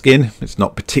brown skin, it's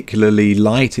not particularly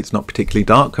light, it's not particularly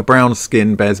dark. Her brown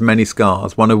skin bears many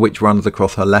scars, one of which runs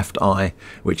across her left eye,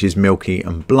 which is milky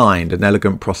and blind. An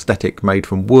elegant prosthetic made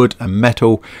from wood and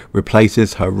metal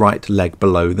replaces her right leg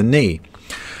below the knee.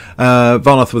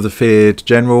 Varnoth was a feared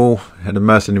general, had a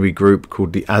mercenary group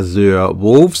called the Azure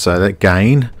Wolves, so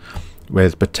again,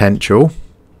 there's potential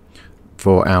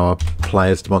for our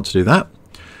players to want to do that.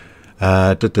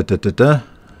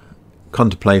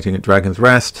 Contemplating at Dragon's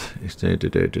Rest.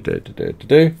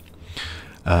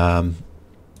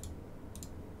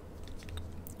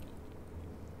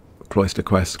 Cloister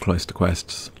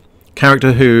quests.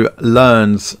 Character who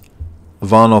learns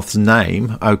Varnoth's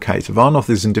name. Okay, so Varnoth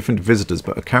is indifferent to visitors,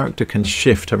 but a character can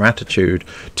shift her attitude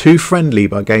to friendly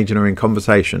by engaging her in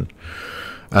conversation.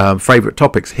 Favourite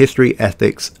topics: history,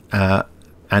 ethics,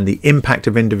 and the impact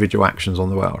of individual actions on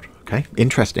the world. Okay,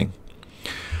 interesting.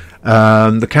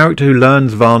 The character who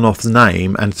learns Varnoth's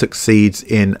name and succeeds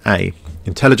in a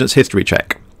intelligence history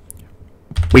check.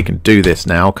 We can do this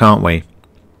now, can't we?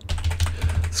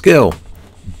 Skill.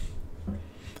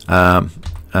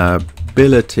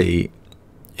 ability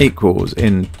equals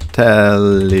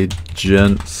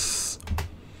intelligence,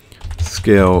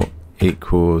 skill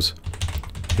equals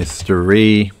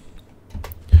history,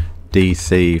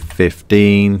 DC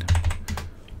 15.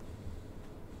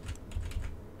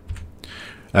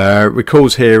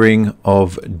 Recalls hearing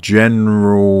of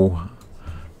General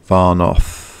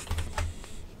Varnoth.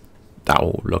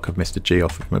 Oh, look, I've missed a G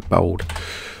off of my bold.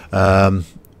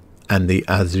 And the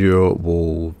Azure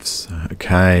Wolves.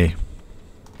 Okay.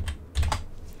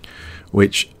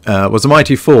 Which was a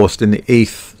mighty force in the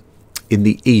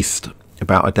east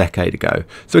about a decade ago.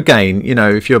 So again, you know,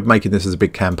 if you're making this as a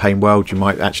big campaign world, you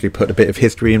might actually put a bit of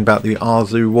history in about the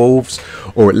Arzu Wolves,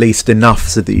 or at least enough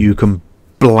so that you can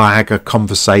blag a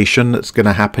conversation that's going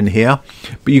to happen here.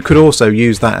 But you could also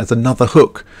use that as another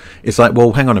hook. It's like,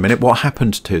 well, hang on a minute, what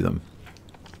happened to them?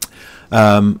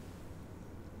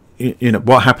 You know,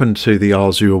 what happened to the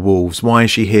Arzu Wolves? Why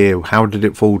is she here? How did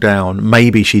it fall down?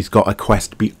 Maybe she's got a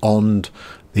quest beyond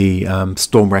the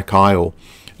Stormwreck Isle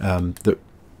that,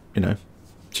 you know,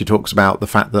 she talks about the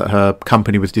fact that her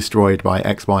company was destroyed by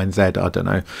X, Y, and Z. I don't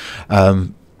know.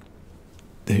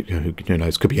 Who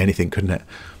knows? Could be anything, couldn't it?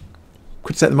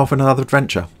 Could set them off on another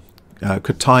adventure.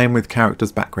 Could tie in with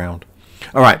character's background.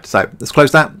 All right, so let's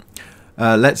close that.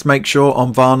 Let's make sure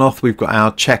on Varnoth we've got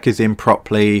our checkers in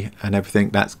properly and everything.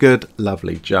 That's good.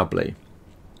 Lovely jubbly.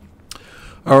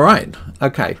 All right.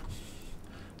 Okay.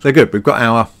 So good. We've got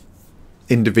our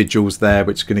individuals there,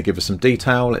 which is going to give us some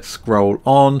detail. Let's scroll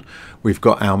on. We've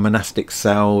got our monastic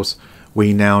cells.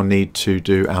 We now need to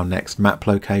do our next map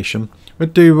location. We're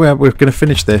going to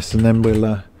finish this and then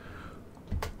we'll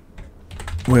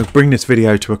bring this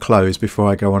video to a close before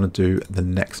I go on and do the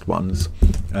next ones.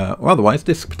 Or otherwise,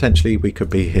 this potentially we could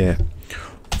be here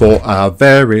for a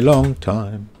very long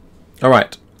time. All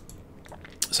right.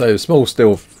 So small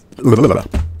still.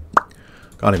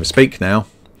 Can't even speak now.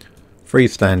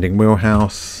 Freestanding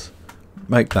wheelhouse.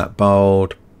 Make that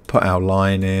bold. Put our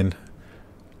line in.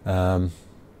 Our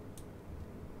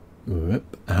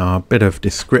bit of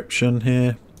description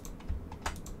here.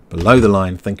 Below the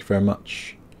line. Thank you very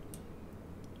much.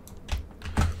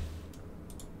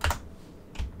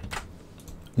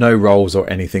 No rolls or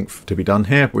anything to be done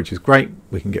here, which is great.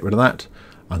 We can get rid of that.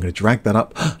 I'm going to drag that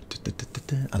up. I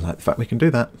like the fact we can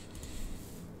do that.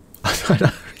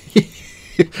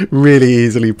 Really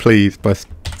easily pleased by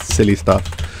silly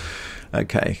stuff.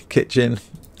 Okay, kitchen,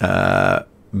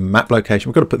 map location.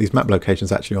 We've got to put these map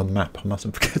locations actually on the map. I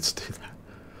mustn't forget to do that.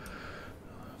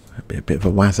 That'd be a bit of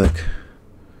a wazzock.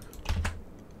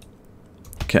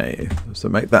 Okay, so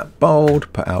make that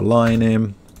bold. Put our line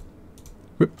in.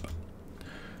 Whoop.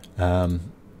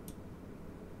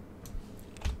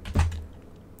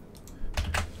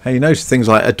 Hey, you notice things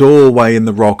like a doorway in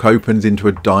the rock opens into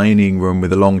a dining room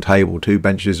with a long table, 2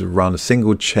 benches run, a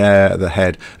single chair at the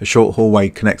head, a short hallway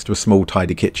connects to a small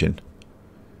tidy kitchen.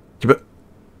 But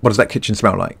what does that kitchen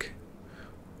smell like?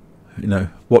 You know,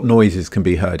 what noises can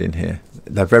be heard in here?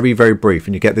 They're very, very brief,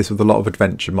 and you get this with a lot of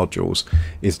adventure modules,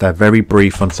 is they're very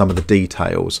brief on some of the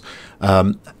details.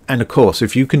 And of course,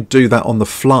 if you can do that on the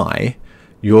fly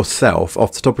yourself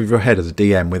off the top of your head as a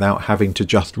DM without having to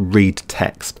just read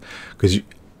text, because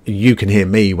you can hear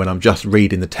me when I'm just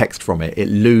reading the text from it, it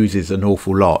loses an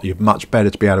awful lot. You're much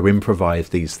better to be able to improvise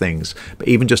these things, but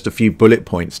even just a few bullet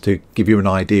points to give you an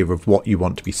idea of what you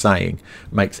want to be saying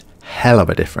makes hell of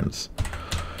a difference.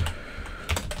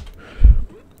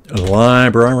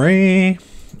 Library,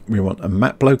 we want a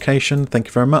map location. Thank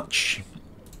you very much.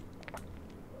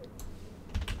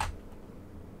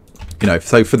 You know,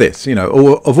 so for this, you know,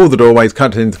 of all the doorways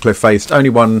cut into the cliff face, only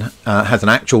one has an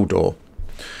actual door.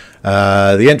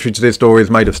 The entry to this door is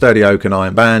made of sturdy oak and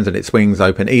iron bands, and it swings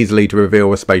open easily to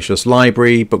reveal a spacious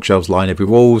library. Bookshelves line every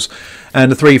walls,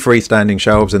 and the 3 freestanding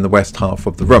shelves in the west half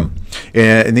of the room.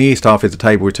 In the east half is a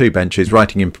table with 2 benches,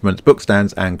 writing implements, book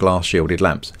stands, and glass shielded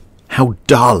lamps. How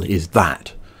dull is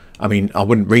that? I mean, I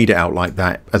wouldn't read it out like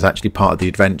that as actually part of the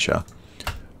adventure,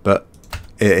 but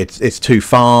it's too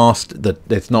fast.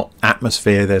 There's not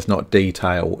atmosphere, there's not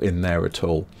detail in there at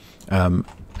all. And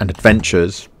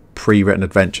adventures, pre-written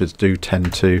adventures, do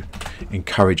tend to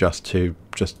encourage us to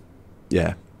just,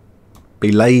 yeah,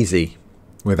 be lazy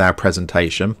with our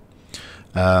presentation,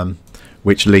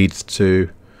 which leads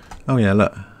to, oh yeah,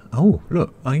 look, oh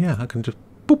look, oh yeah, I can just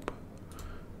boop.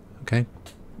 Okay,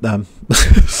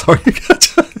 sorry, I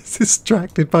got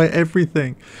distracted by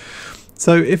everything.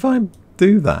 So if I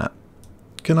do that,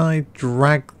 can I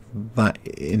drag that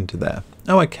into there?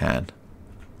 Oh, I can.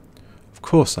 Of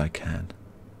course I can.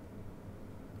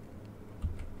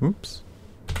 Oops.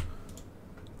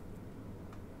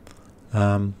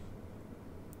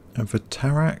 And for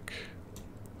Tarak,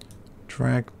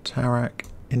 drag Tarak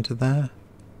into there.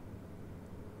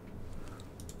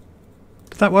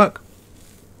 Did that work?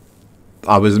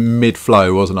 I was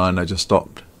mid-flow, wasn't I? And I just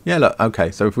stopped. Yeah, look,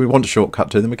 okay. So if we want a shortcut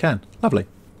to them, we can. Lovely.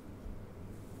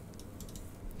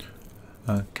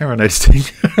 Carry on editing.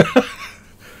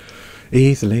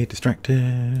 Easily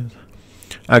distracted.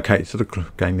 Okay, so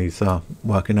again, these are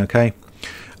working okay.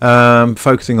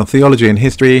 Focusing on theology and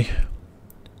history.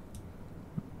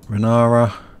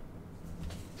 Renara.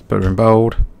 Let's put her in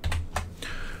bold.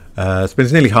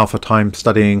 Spends nearly half her time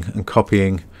studying and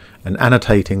copying and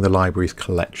annotating the library's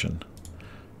collection.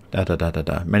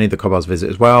 Many of the kobolds visit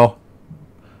as well,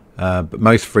 but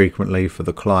most frequently for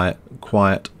the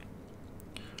quiet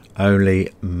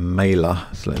only mailer.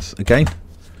 So let's again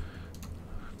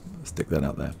stick that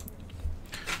out there.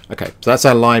 Okay, so that's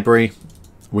our library.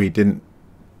 We didn't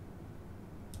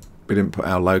put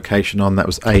our location on. That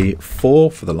was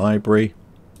A4 for the library.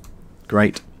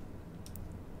 Great.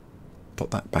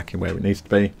 Put that back in where it needs to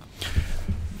be.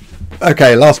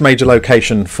 Okay, last major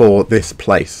location for this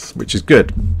place, which is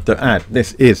good to add.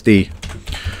 This is the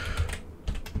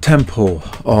Temple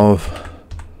of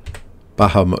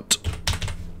Bahamut.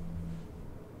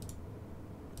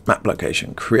 Map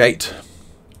location. Create.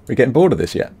 We're getting bored of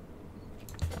this yet?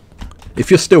 If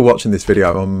you're still watching this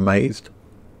video, I'm amazed.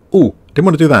 Oh, didn't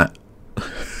want to do that.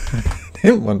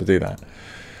 Didn't want to do that.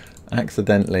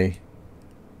 Accidentally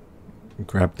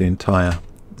grabbed the entire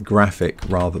graphic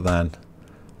rather than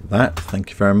that. Thank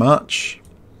you very much.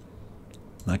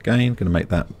 Again, going to make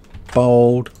that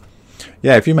bold.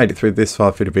 Yeah, if you made it through this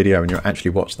far through the video and you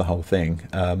actually watched the whole thing,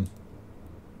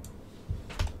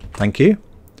 thank you.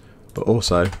 But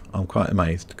also, I'm quite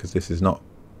amazed because this is not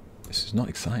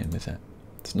exciting, is it?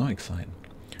 It's not exciting.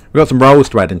 We've got some roles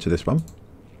to add into this one.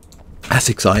 That's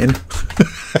exciting.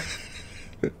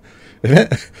 Is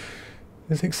it?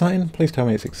 Is it exciting? Please tell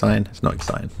me it's exciting. It's not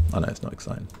exciting. I know it's not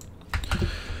exciting.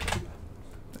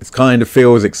 It kind of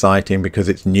feels exciting because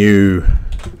it's new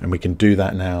and we can do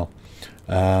that now.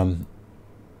 And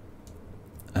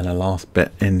a last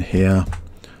bit in here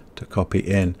to copy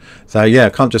in. So yeah, I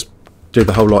can't just do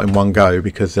the whole lot in one go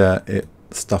because it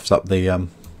stuffs up the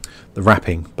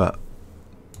wrapping, but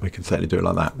we can certainly do it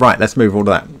like that. Right, let's move on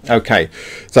to that. Okay,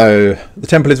 so the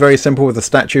temple is very simple with a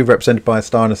statue represented by a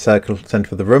star in a circle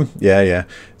centre of the room. Yeah.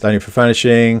 It's only for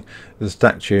furnishing. The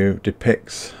statue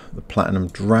depicts the platinum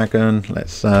dragon.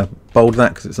 Let's bold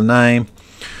that because it's a name.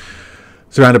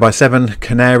 Surrounded by 7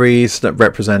 canaries that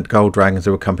represent gold dragons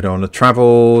who accompany on the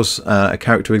travels. A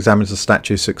character who examines the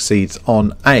statue succeeds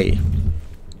on a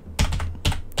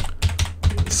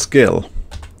skill,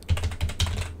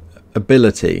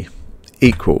 ability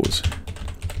equals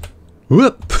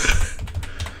whoop,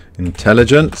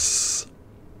 intelligence,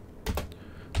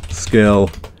 skill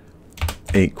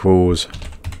equals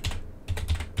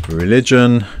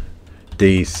religion,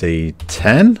 DC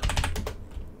 10.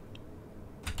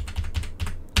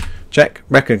 Check.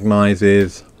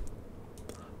 Recognizes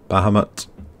Bahamut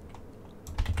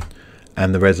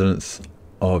and the residence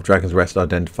of Dragon's Rest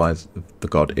identifies the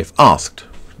god if asked.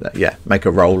 Yeah, make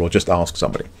a roll or just ask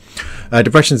somebody.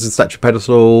 Directions in statue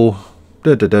pedestal.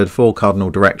 4 cardinal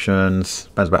directions.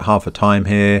 Spends about half a time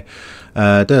here.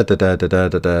 Oh,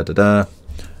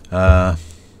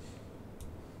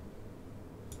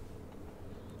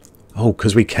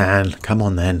 because we can. Come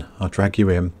on then. I'll drag you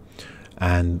in.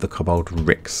 And the kobold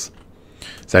Ricks.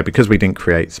 So because we didn't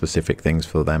create specific things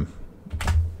for them,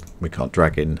 we can't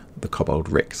drag in the kobold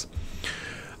Ricks.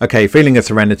 Okay, feeling of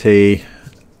serenity.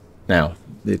 Now,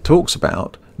 it talks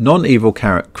about non-evil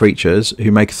creatures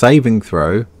who make a saving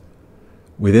throw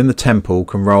within the temple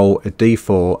can roll a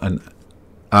d4 and...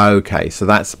 Okay, so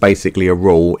that's basically a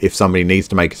rule. If somebody needs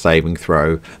to make a saving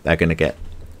throw, they're going to get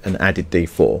an added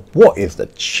d4. What is the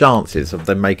chances of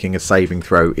them making a saving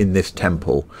throw in this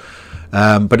temple?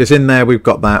 But it's in there. We've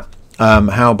got that.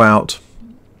 How about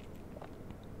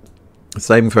a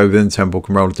saving throw within the temple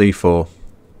can roll a d4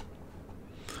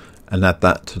 and add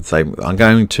that to the same. I'm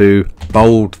going to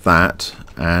bold that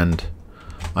and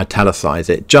italicize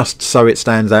it just so it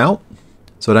stands out,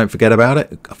 so I don't forget about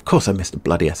it. Of course I missed a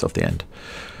bloody S off the end.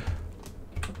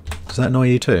 Does that annoy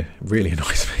you too? It really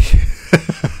annoys me.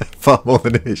 Far more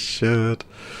than it should.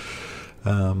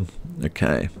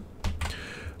 Okay.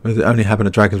 With it only happen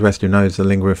at Dragon's Rest, who knows the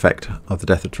lingering effect of the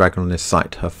death of Dragon on his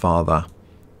sight, her father.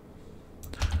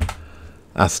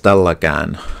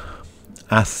 Astelagan.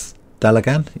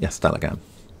 Astelagan? Yes, Astelagan.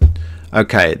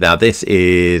 Okay, now this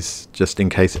is just in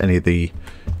case any of the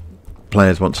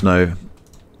players want to know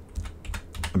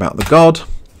about the god.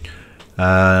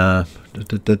 Okay,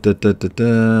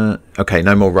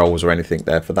 no more rolls or anything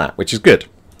there for that, which is good.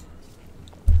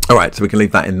 All right, so we can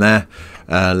leave that in there.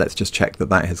 Let's just check that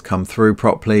that has come through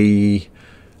properly.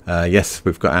 Yes,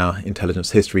 we've got our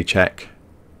intelligence history check,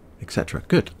 etc.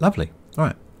 Good, lovely. All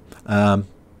right. I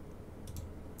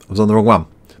was on the wrong one.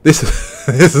 This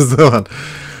is the one.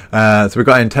 So we've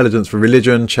got intelligence for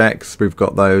religion checks. We've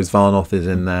got those. Varnoth is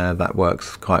in there. That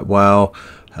works quite well.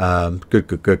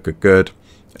 Good.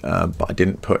 But I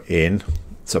didn't put in,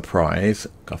 surprise,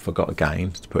 I forgot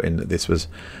again to put in that this was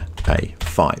a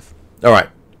 5. All right.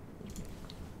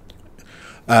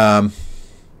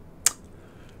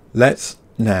 Let's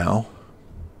now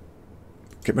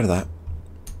get rid of that.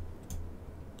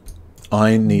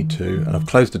 I need to, and I've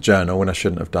closed the journal when I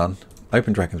shouldn't have done.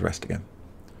 Open Dragon's Rest again.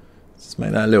 Let's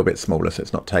make that a little bit smaller so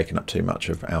it's not taking up too much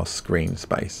of our screen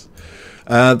space.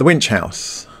 The winch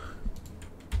house.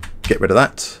 Get rid of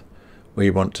that. We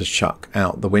want to chuck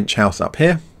out the winch house up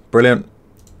here. Brilliant.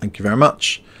 Thank you very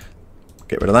much.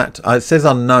 Get rid of that. It says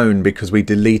unknown because we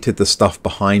deleted the stuff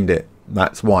behind it.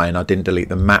 That's why, and I didn't delete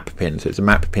the map pin. So it's a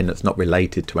map pin that's not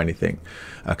related to anything.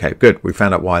 Okay, good. We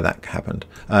found out why that happened.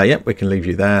 Yep, we can leave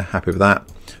you there. Happy with that.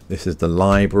 This is the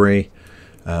library.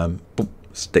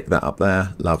 Stick that up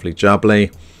there. Lovely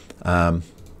jubbly.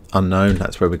 Unknown.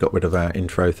 That's where we got rid of our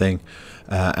intro thing.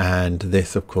 And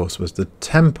this, of course, was the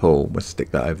temple. We'll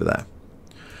stick that over there.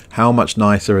 How much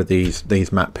nicer are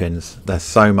these map pins? They're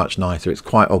so much nicer. It's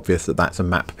quite obvious that that's a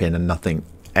map pin and nothing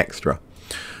extra.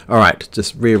 All right,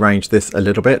 just rearrange this a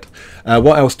little bit.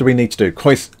 What else do we need to do?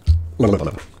 Cloister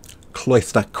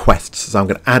quests. So I'm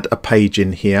going to add a page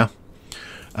in here,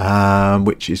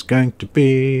 which is going to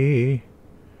be,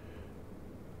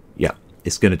 yeah,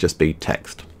 it's going to just be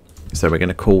text. So we're going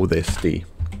to call this the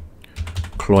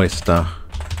Cloister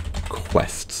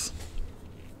quests.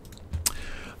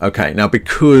 Okay, now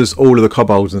because all of the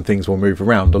kobolds and things will move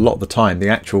around, a lot of the time the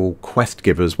actual quest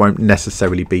givers won't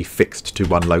necessarily be fixed to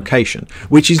one location,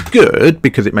 which is good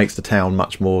because it makes the town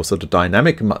much more sort of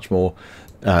dynamic and much more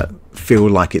feel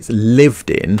like it's lived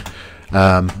in.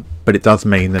 But it does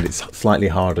mean that it's slightly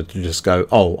harder to just go,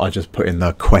 oh, I just put in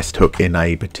the quest hook in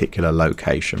a particular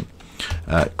location.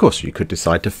 Of course, you could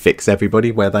decide to fix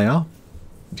everybody where they are.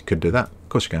 You could do that. Of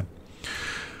course you can.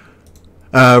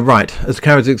 Right, as the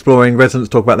characters exploring, residents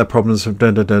talk about their problems from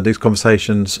these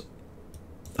conversations,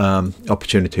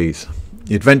 opportunities.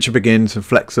 The adventure begins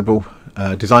flexible,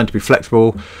 designed to be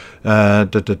flexible.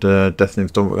 Destiny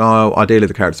of Stormwreck Isle. Ideally,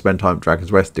 the characters spend time at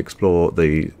Dragon's Rest to explore both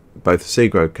the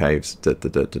Seagrove caves.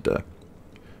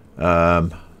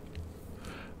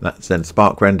 That's then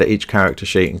Spark Render. Each character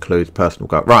sheet includes personal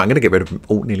goal. Right, I'm going to get rid of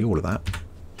nearly all of that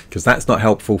because that's not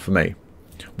helpful for me.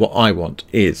 What I want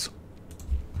is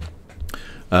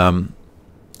I'm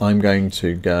going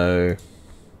to go,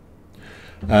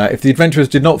 if the adventurers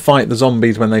did not fight the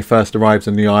zombies when they first arrived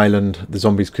on the island, the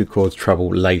zombies could cause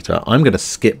trouble later. I'm going to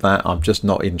skip that. I'm just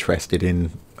not interested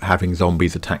in having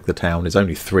zombies attack the town. There's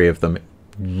only 3 of them.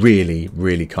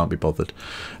 Really can't be bothered.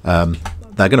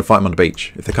 They're going to fight them on the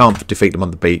beach. If they can't defeat them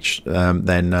on the beach,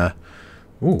 then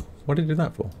ooh, what did I do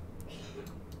that for?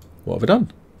 What have I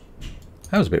done?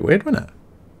 That was a bit weird, wasn't it?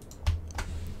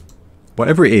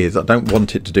 Whatever it is, I don't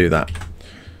want it to do that.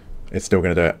 It's still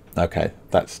going to do it. Okay,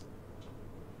 that's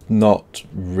not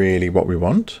really what we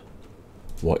want.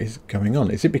 What is going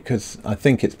on? Is it because, I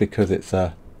think it's because it's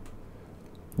a,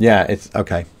 yeah, it's,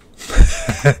 okay.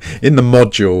 In the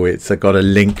module, it's got a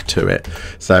link to it.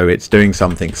 So it's doing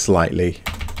something slightly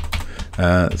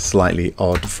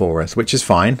odd for us, which is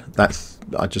fine. That's,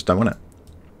 I just don't want it.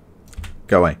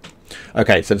 Go away.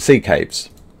 Okay, so the sea caves.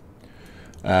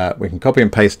 We can copy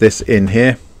and paste this in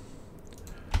here.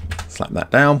 Slap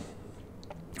that down.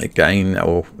 Again, that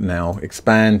will now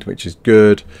expand, which is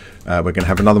good. We're going to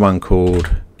have another one called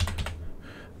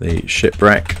the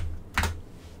Shipwreck.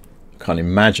 Can't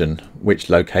imagine which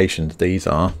locations these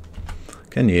are.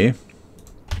 Can you?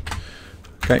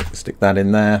 Okay, stick that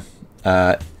in there.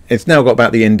 It's now got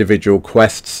about the individual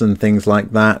quests and things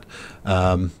like that.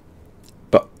 And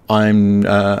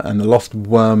the Lost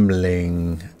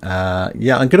Wormling.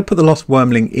 Yeah, I'm going to put the Lost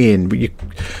Wormling in, but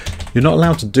you're not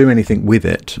allowed to do anything with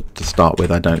it to start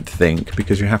with, I don't think,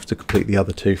 because you have to complete the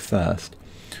other 2 first.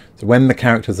 So when the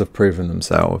characters have proven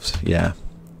themselves, yeah.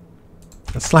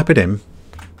 Let's slap it in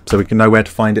so we can know where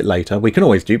to find it later. We can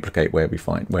always duplicate where we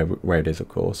find where it is, of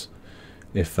course,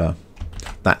 if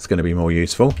that's going to be more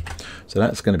useful. So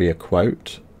that's going to be a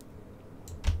quote.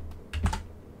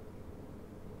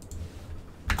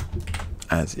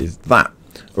 As is that.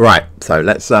 Right, so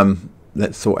let's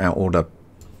sort out all the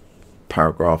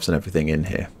paragraphs and everything in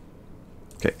here.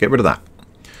 Okay, get rid of that.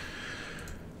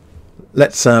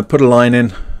 Let's put a line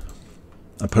in.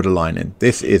 I put a line in.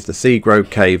 This is the Sea Grove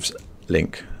Caves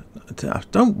link. I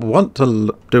don't want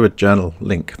to do a journal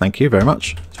link. Thank you very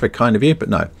much. It's very kind of you, but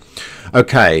no.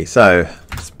 Okay, so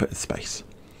let's put space.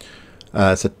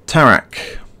 So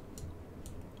Tarak.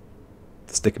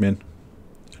 Stick him in.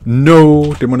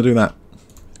 No, didn't want to do that.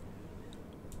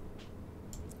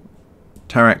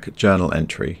 Tarak journal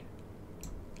entry.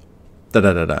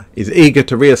 He's eager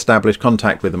to re-establish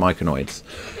contact with the Myconoids.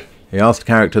 He asked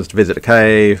characters to visit a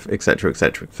cave, etc,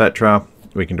 etc, etc.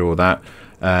 We can do all that.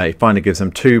 He finally gives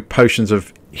them 2 potions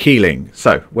of healing.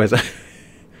 So, where's that?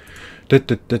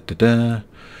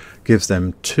 Gives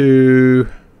them 2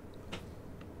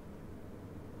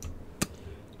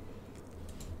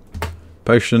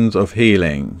 potions of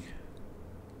healing.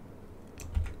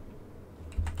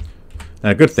 Now,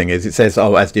 a good thing is it says,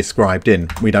 oh, as described in.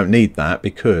 We don't need that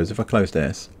because if I close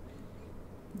this,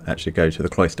 actually go to the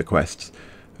cloister quests.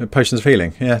 Potions of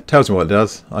healing. Yeah, it tells me what it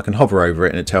does. I can hover over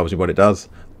it and it tells me what it does.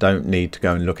 Don't need to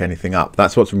go and look anything up.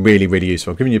 That's what's really, really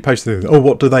useful. I'm giving you potions of healing. Oh,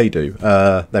 what do they do?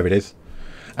 There it is.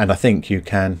 And I think you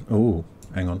can... Oh,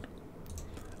 hang on.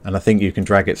 And I think you can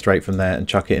drag it straight from there and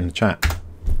chuck it in the chat.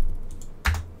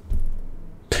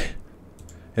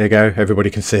 Here you go. Everybody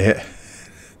can see it.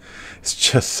 It's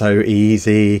just so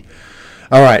easy.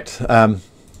 All right. Getting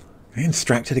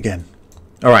distracted again.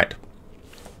 All right.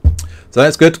 So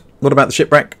that's good. What about the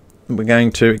shipwreck? We're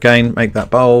going to, again, make that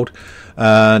bold.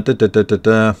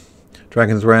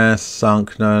 Dragon's Rest,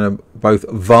 sunk. No, both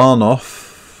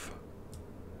Varnoff.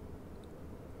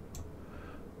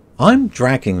 I'm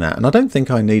dragging that, and I don't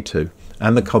think I need to.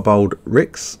 And the Kobold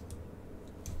Rix.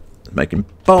 Make him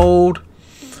bold.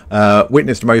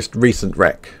 Witnessed most recent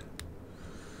wreck.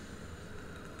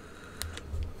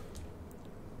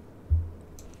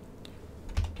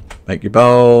 Make you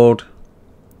bold.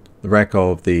 The wreck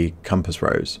of the Compass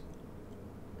Rose.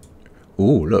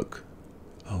 Ooh, look.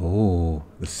 Oh,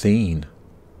 the scene.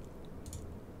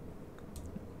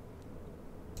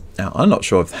 Now, I'm not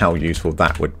sure of how useful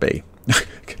that would be.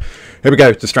 Here we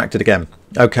go, distracted again.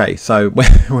 Okay, so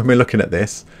when we're looking at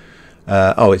this,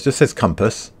 oh, it just says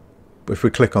compass. But if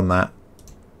we click on that,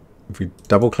 if we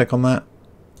double click on that,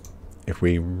 if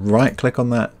we right click on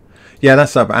that, yeah,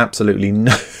 that's absolutely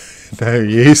no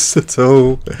use at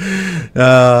all.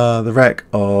 The wreck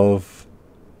of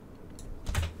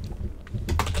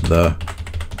the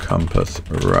Compass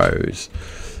Rose.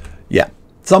 Yeah,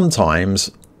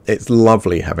 sometimes it's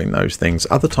lovely having those things.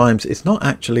 Other times it's not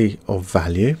actually of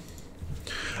value.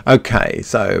 Okay,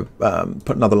 so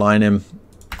put another line in.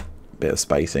 Bit of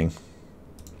spacing.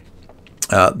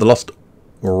 The Lost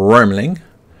Roamling.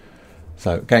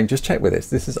 So again, just check with this.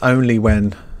 This is only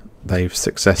when they've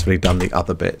successfully done the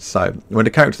other bits. So when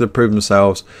the characters have proved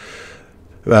themselves,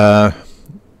 Renara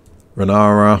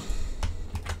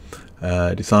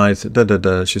decides,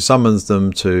 she summons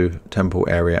them to Temple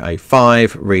Area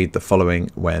A5. Read the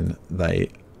following when they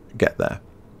get there.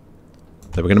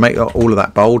 So we're going to make all of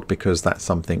that bold because that's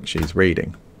something she's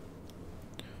reading.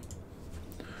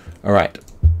 All right.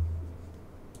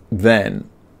 Then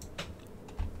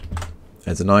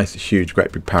there's a nice, huge,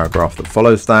 great big paragraph that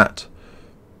follows that.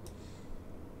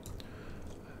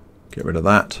 Get rid of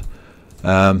that.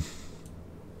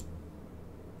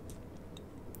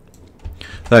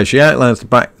 So she outlines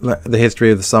the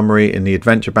history of the summary in the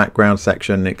adventure background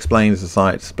section, explains the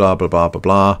sites, blah, blah, blah, blah,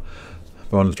 blah.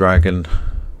 Bronze Dragon.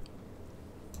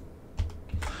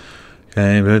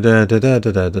 Okay,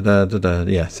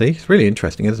 yeah, see, it's really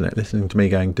interesting, isn't it? Listening to me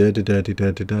going da da da da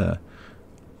da da da.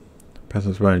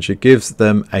 Presence Rowan. She gives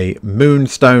them a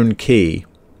moonstone key.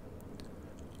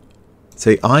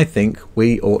 See, I think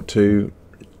we ought to...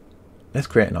 Let's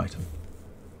create an item.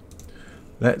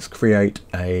 Let's create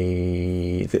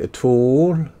a... Is it a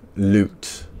tool?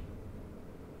 Loot.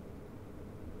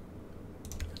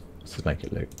 Let's just make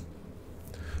it loot.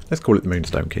 Let's call it the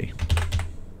moonstone key.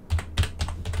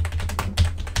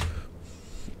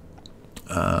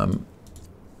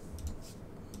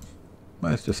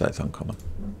 Let's just say it's uncommon.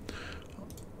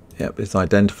 Yep, it's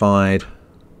identified.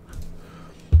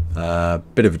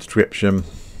 Bit of a description.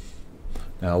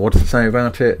 Now, what does it say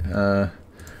about it? A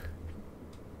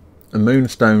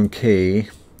moonstone key,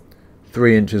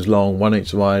 3 inches long, 1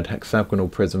 inch wide, hexagonal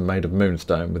prism made of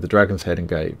moonstone with the dragon's head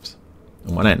engraved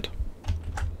on one end.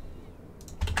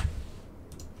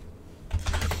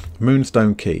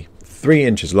 Moonstone key, 3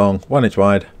 inches long, 1 inch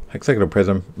wide, hexagonal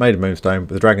prism made of moonstone with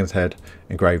the dragon's head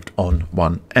engraved on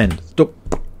one end. Stop.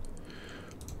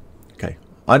 Okay,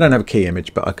 I don't have a key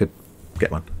image, but I could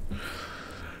get one.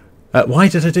 Why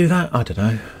did I do that? I don't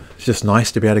know. It's just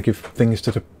nice to be able to give things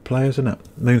to the players, isn't it?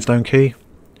 Moonstone key.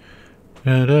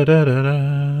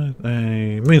 A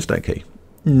moonstone key.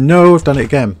 No, I've done it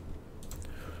again.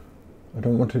 I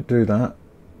don't want to do that.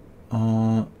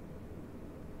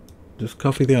 Just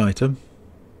copy the item.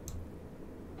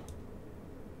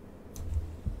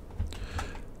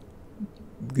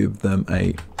 Give them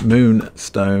a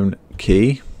moonstone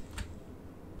key.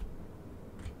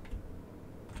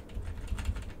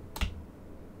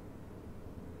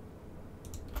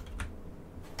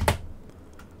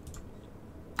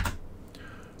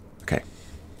 Okay.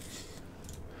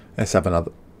 Let's have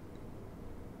another.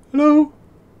 Hello.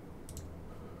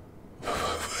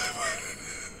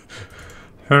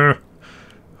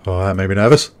 Oh, that made me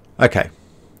nervous. Okay.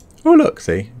 Oh, look,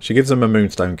 see, she gives them a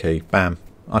moonstone key. Bam.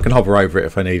 I can hover over it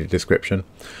if I need a description.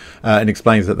 And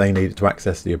explains that they need it to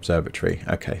access the observatory.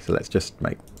 Okay, so let's just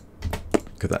make,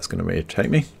 because that's going to irritate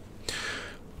me.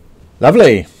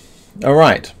 Lovely. All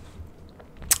right.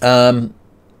 That's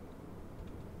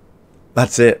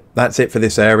it. That's it for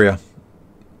this area.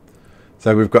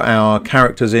 So we've got our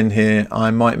characters in here.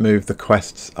 I might move the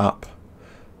quests up.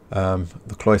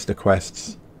 The cloister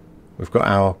quests. We've got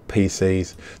our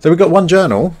PCs. So we've got one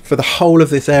journal for the whole of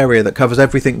this area that covers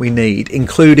everything we need,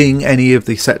 including any of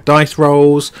the set dice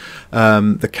rolls,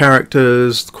 the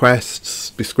characters,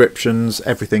 quests, descriptions,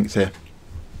 everything's here.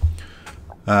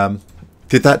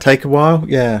 Did that take a while?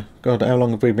 Yeah. God, how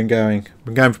long have we been going? We've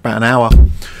been going for about an hour.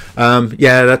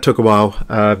 Yeah, that took a while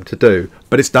to do,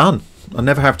 but it's done. I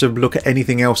never have to look at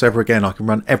anything else ever again. I can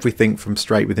run everything from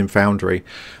straight within Foundry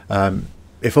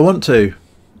if I want to.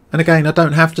 And again, I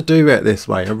don't have to do it this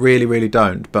way. I really, really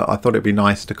don't. But I thought it'd be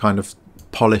nice to kind of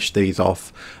polish these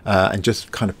off and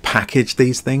just kind of package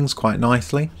these things quite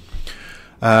nicely.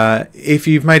 If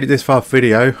you've made it this far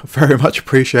video, I very much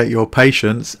appreciate your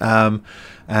patience and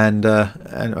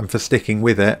for sticking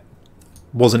with it.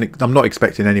 I'm not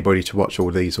expecting anybody to watch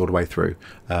all these all the way through.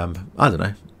 I don't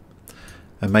know.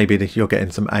 And maybe you're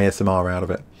getting some ASMR out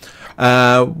of it.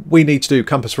 We need to do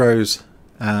compass rose.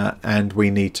 And we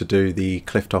need to do the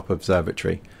clifftop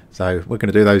observatory. So we're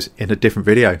going to do those in a different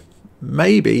video.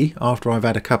 Maybe after I've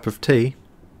had a cup of tea,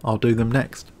 I'll do them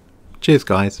next. Cheers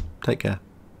guys. Take care.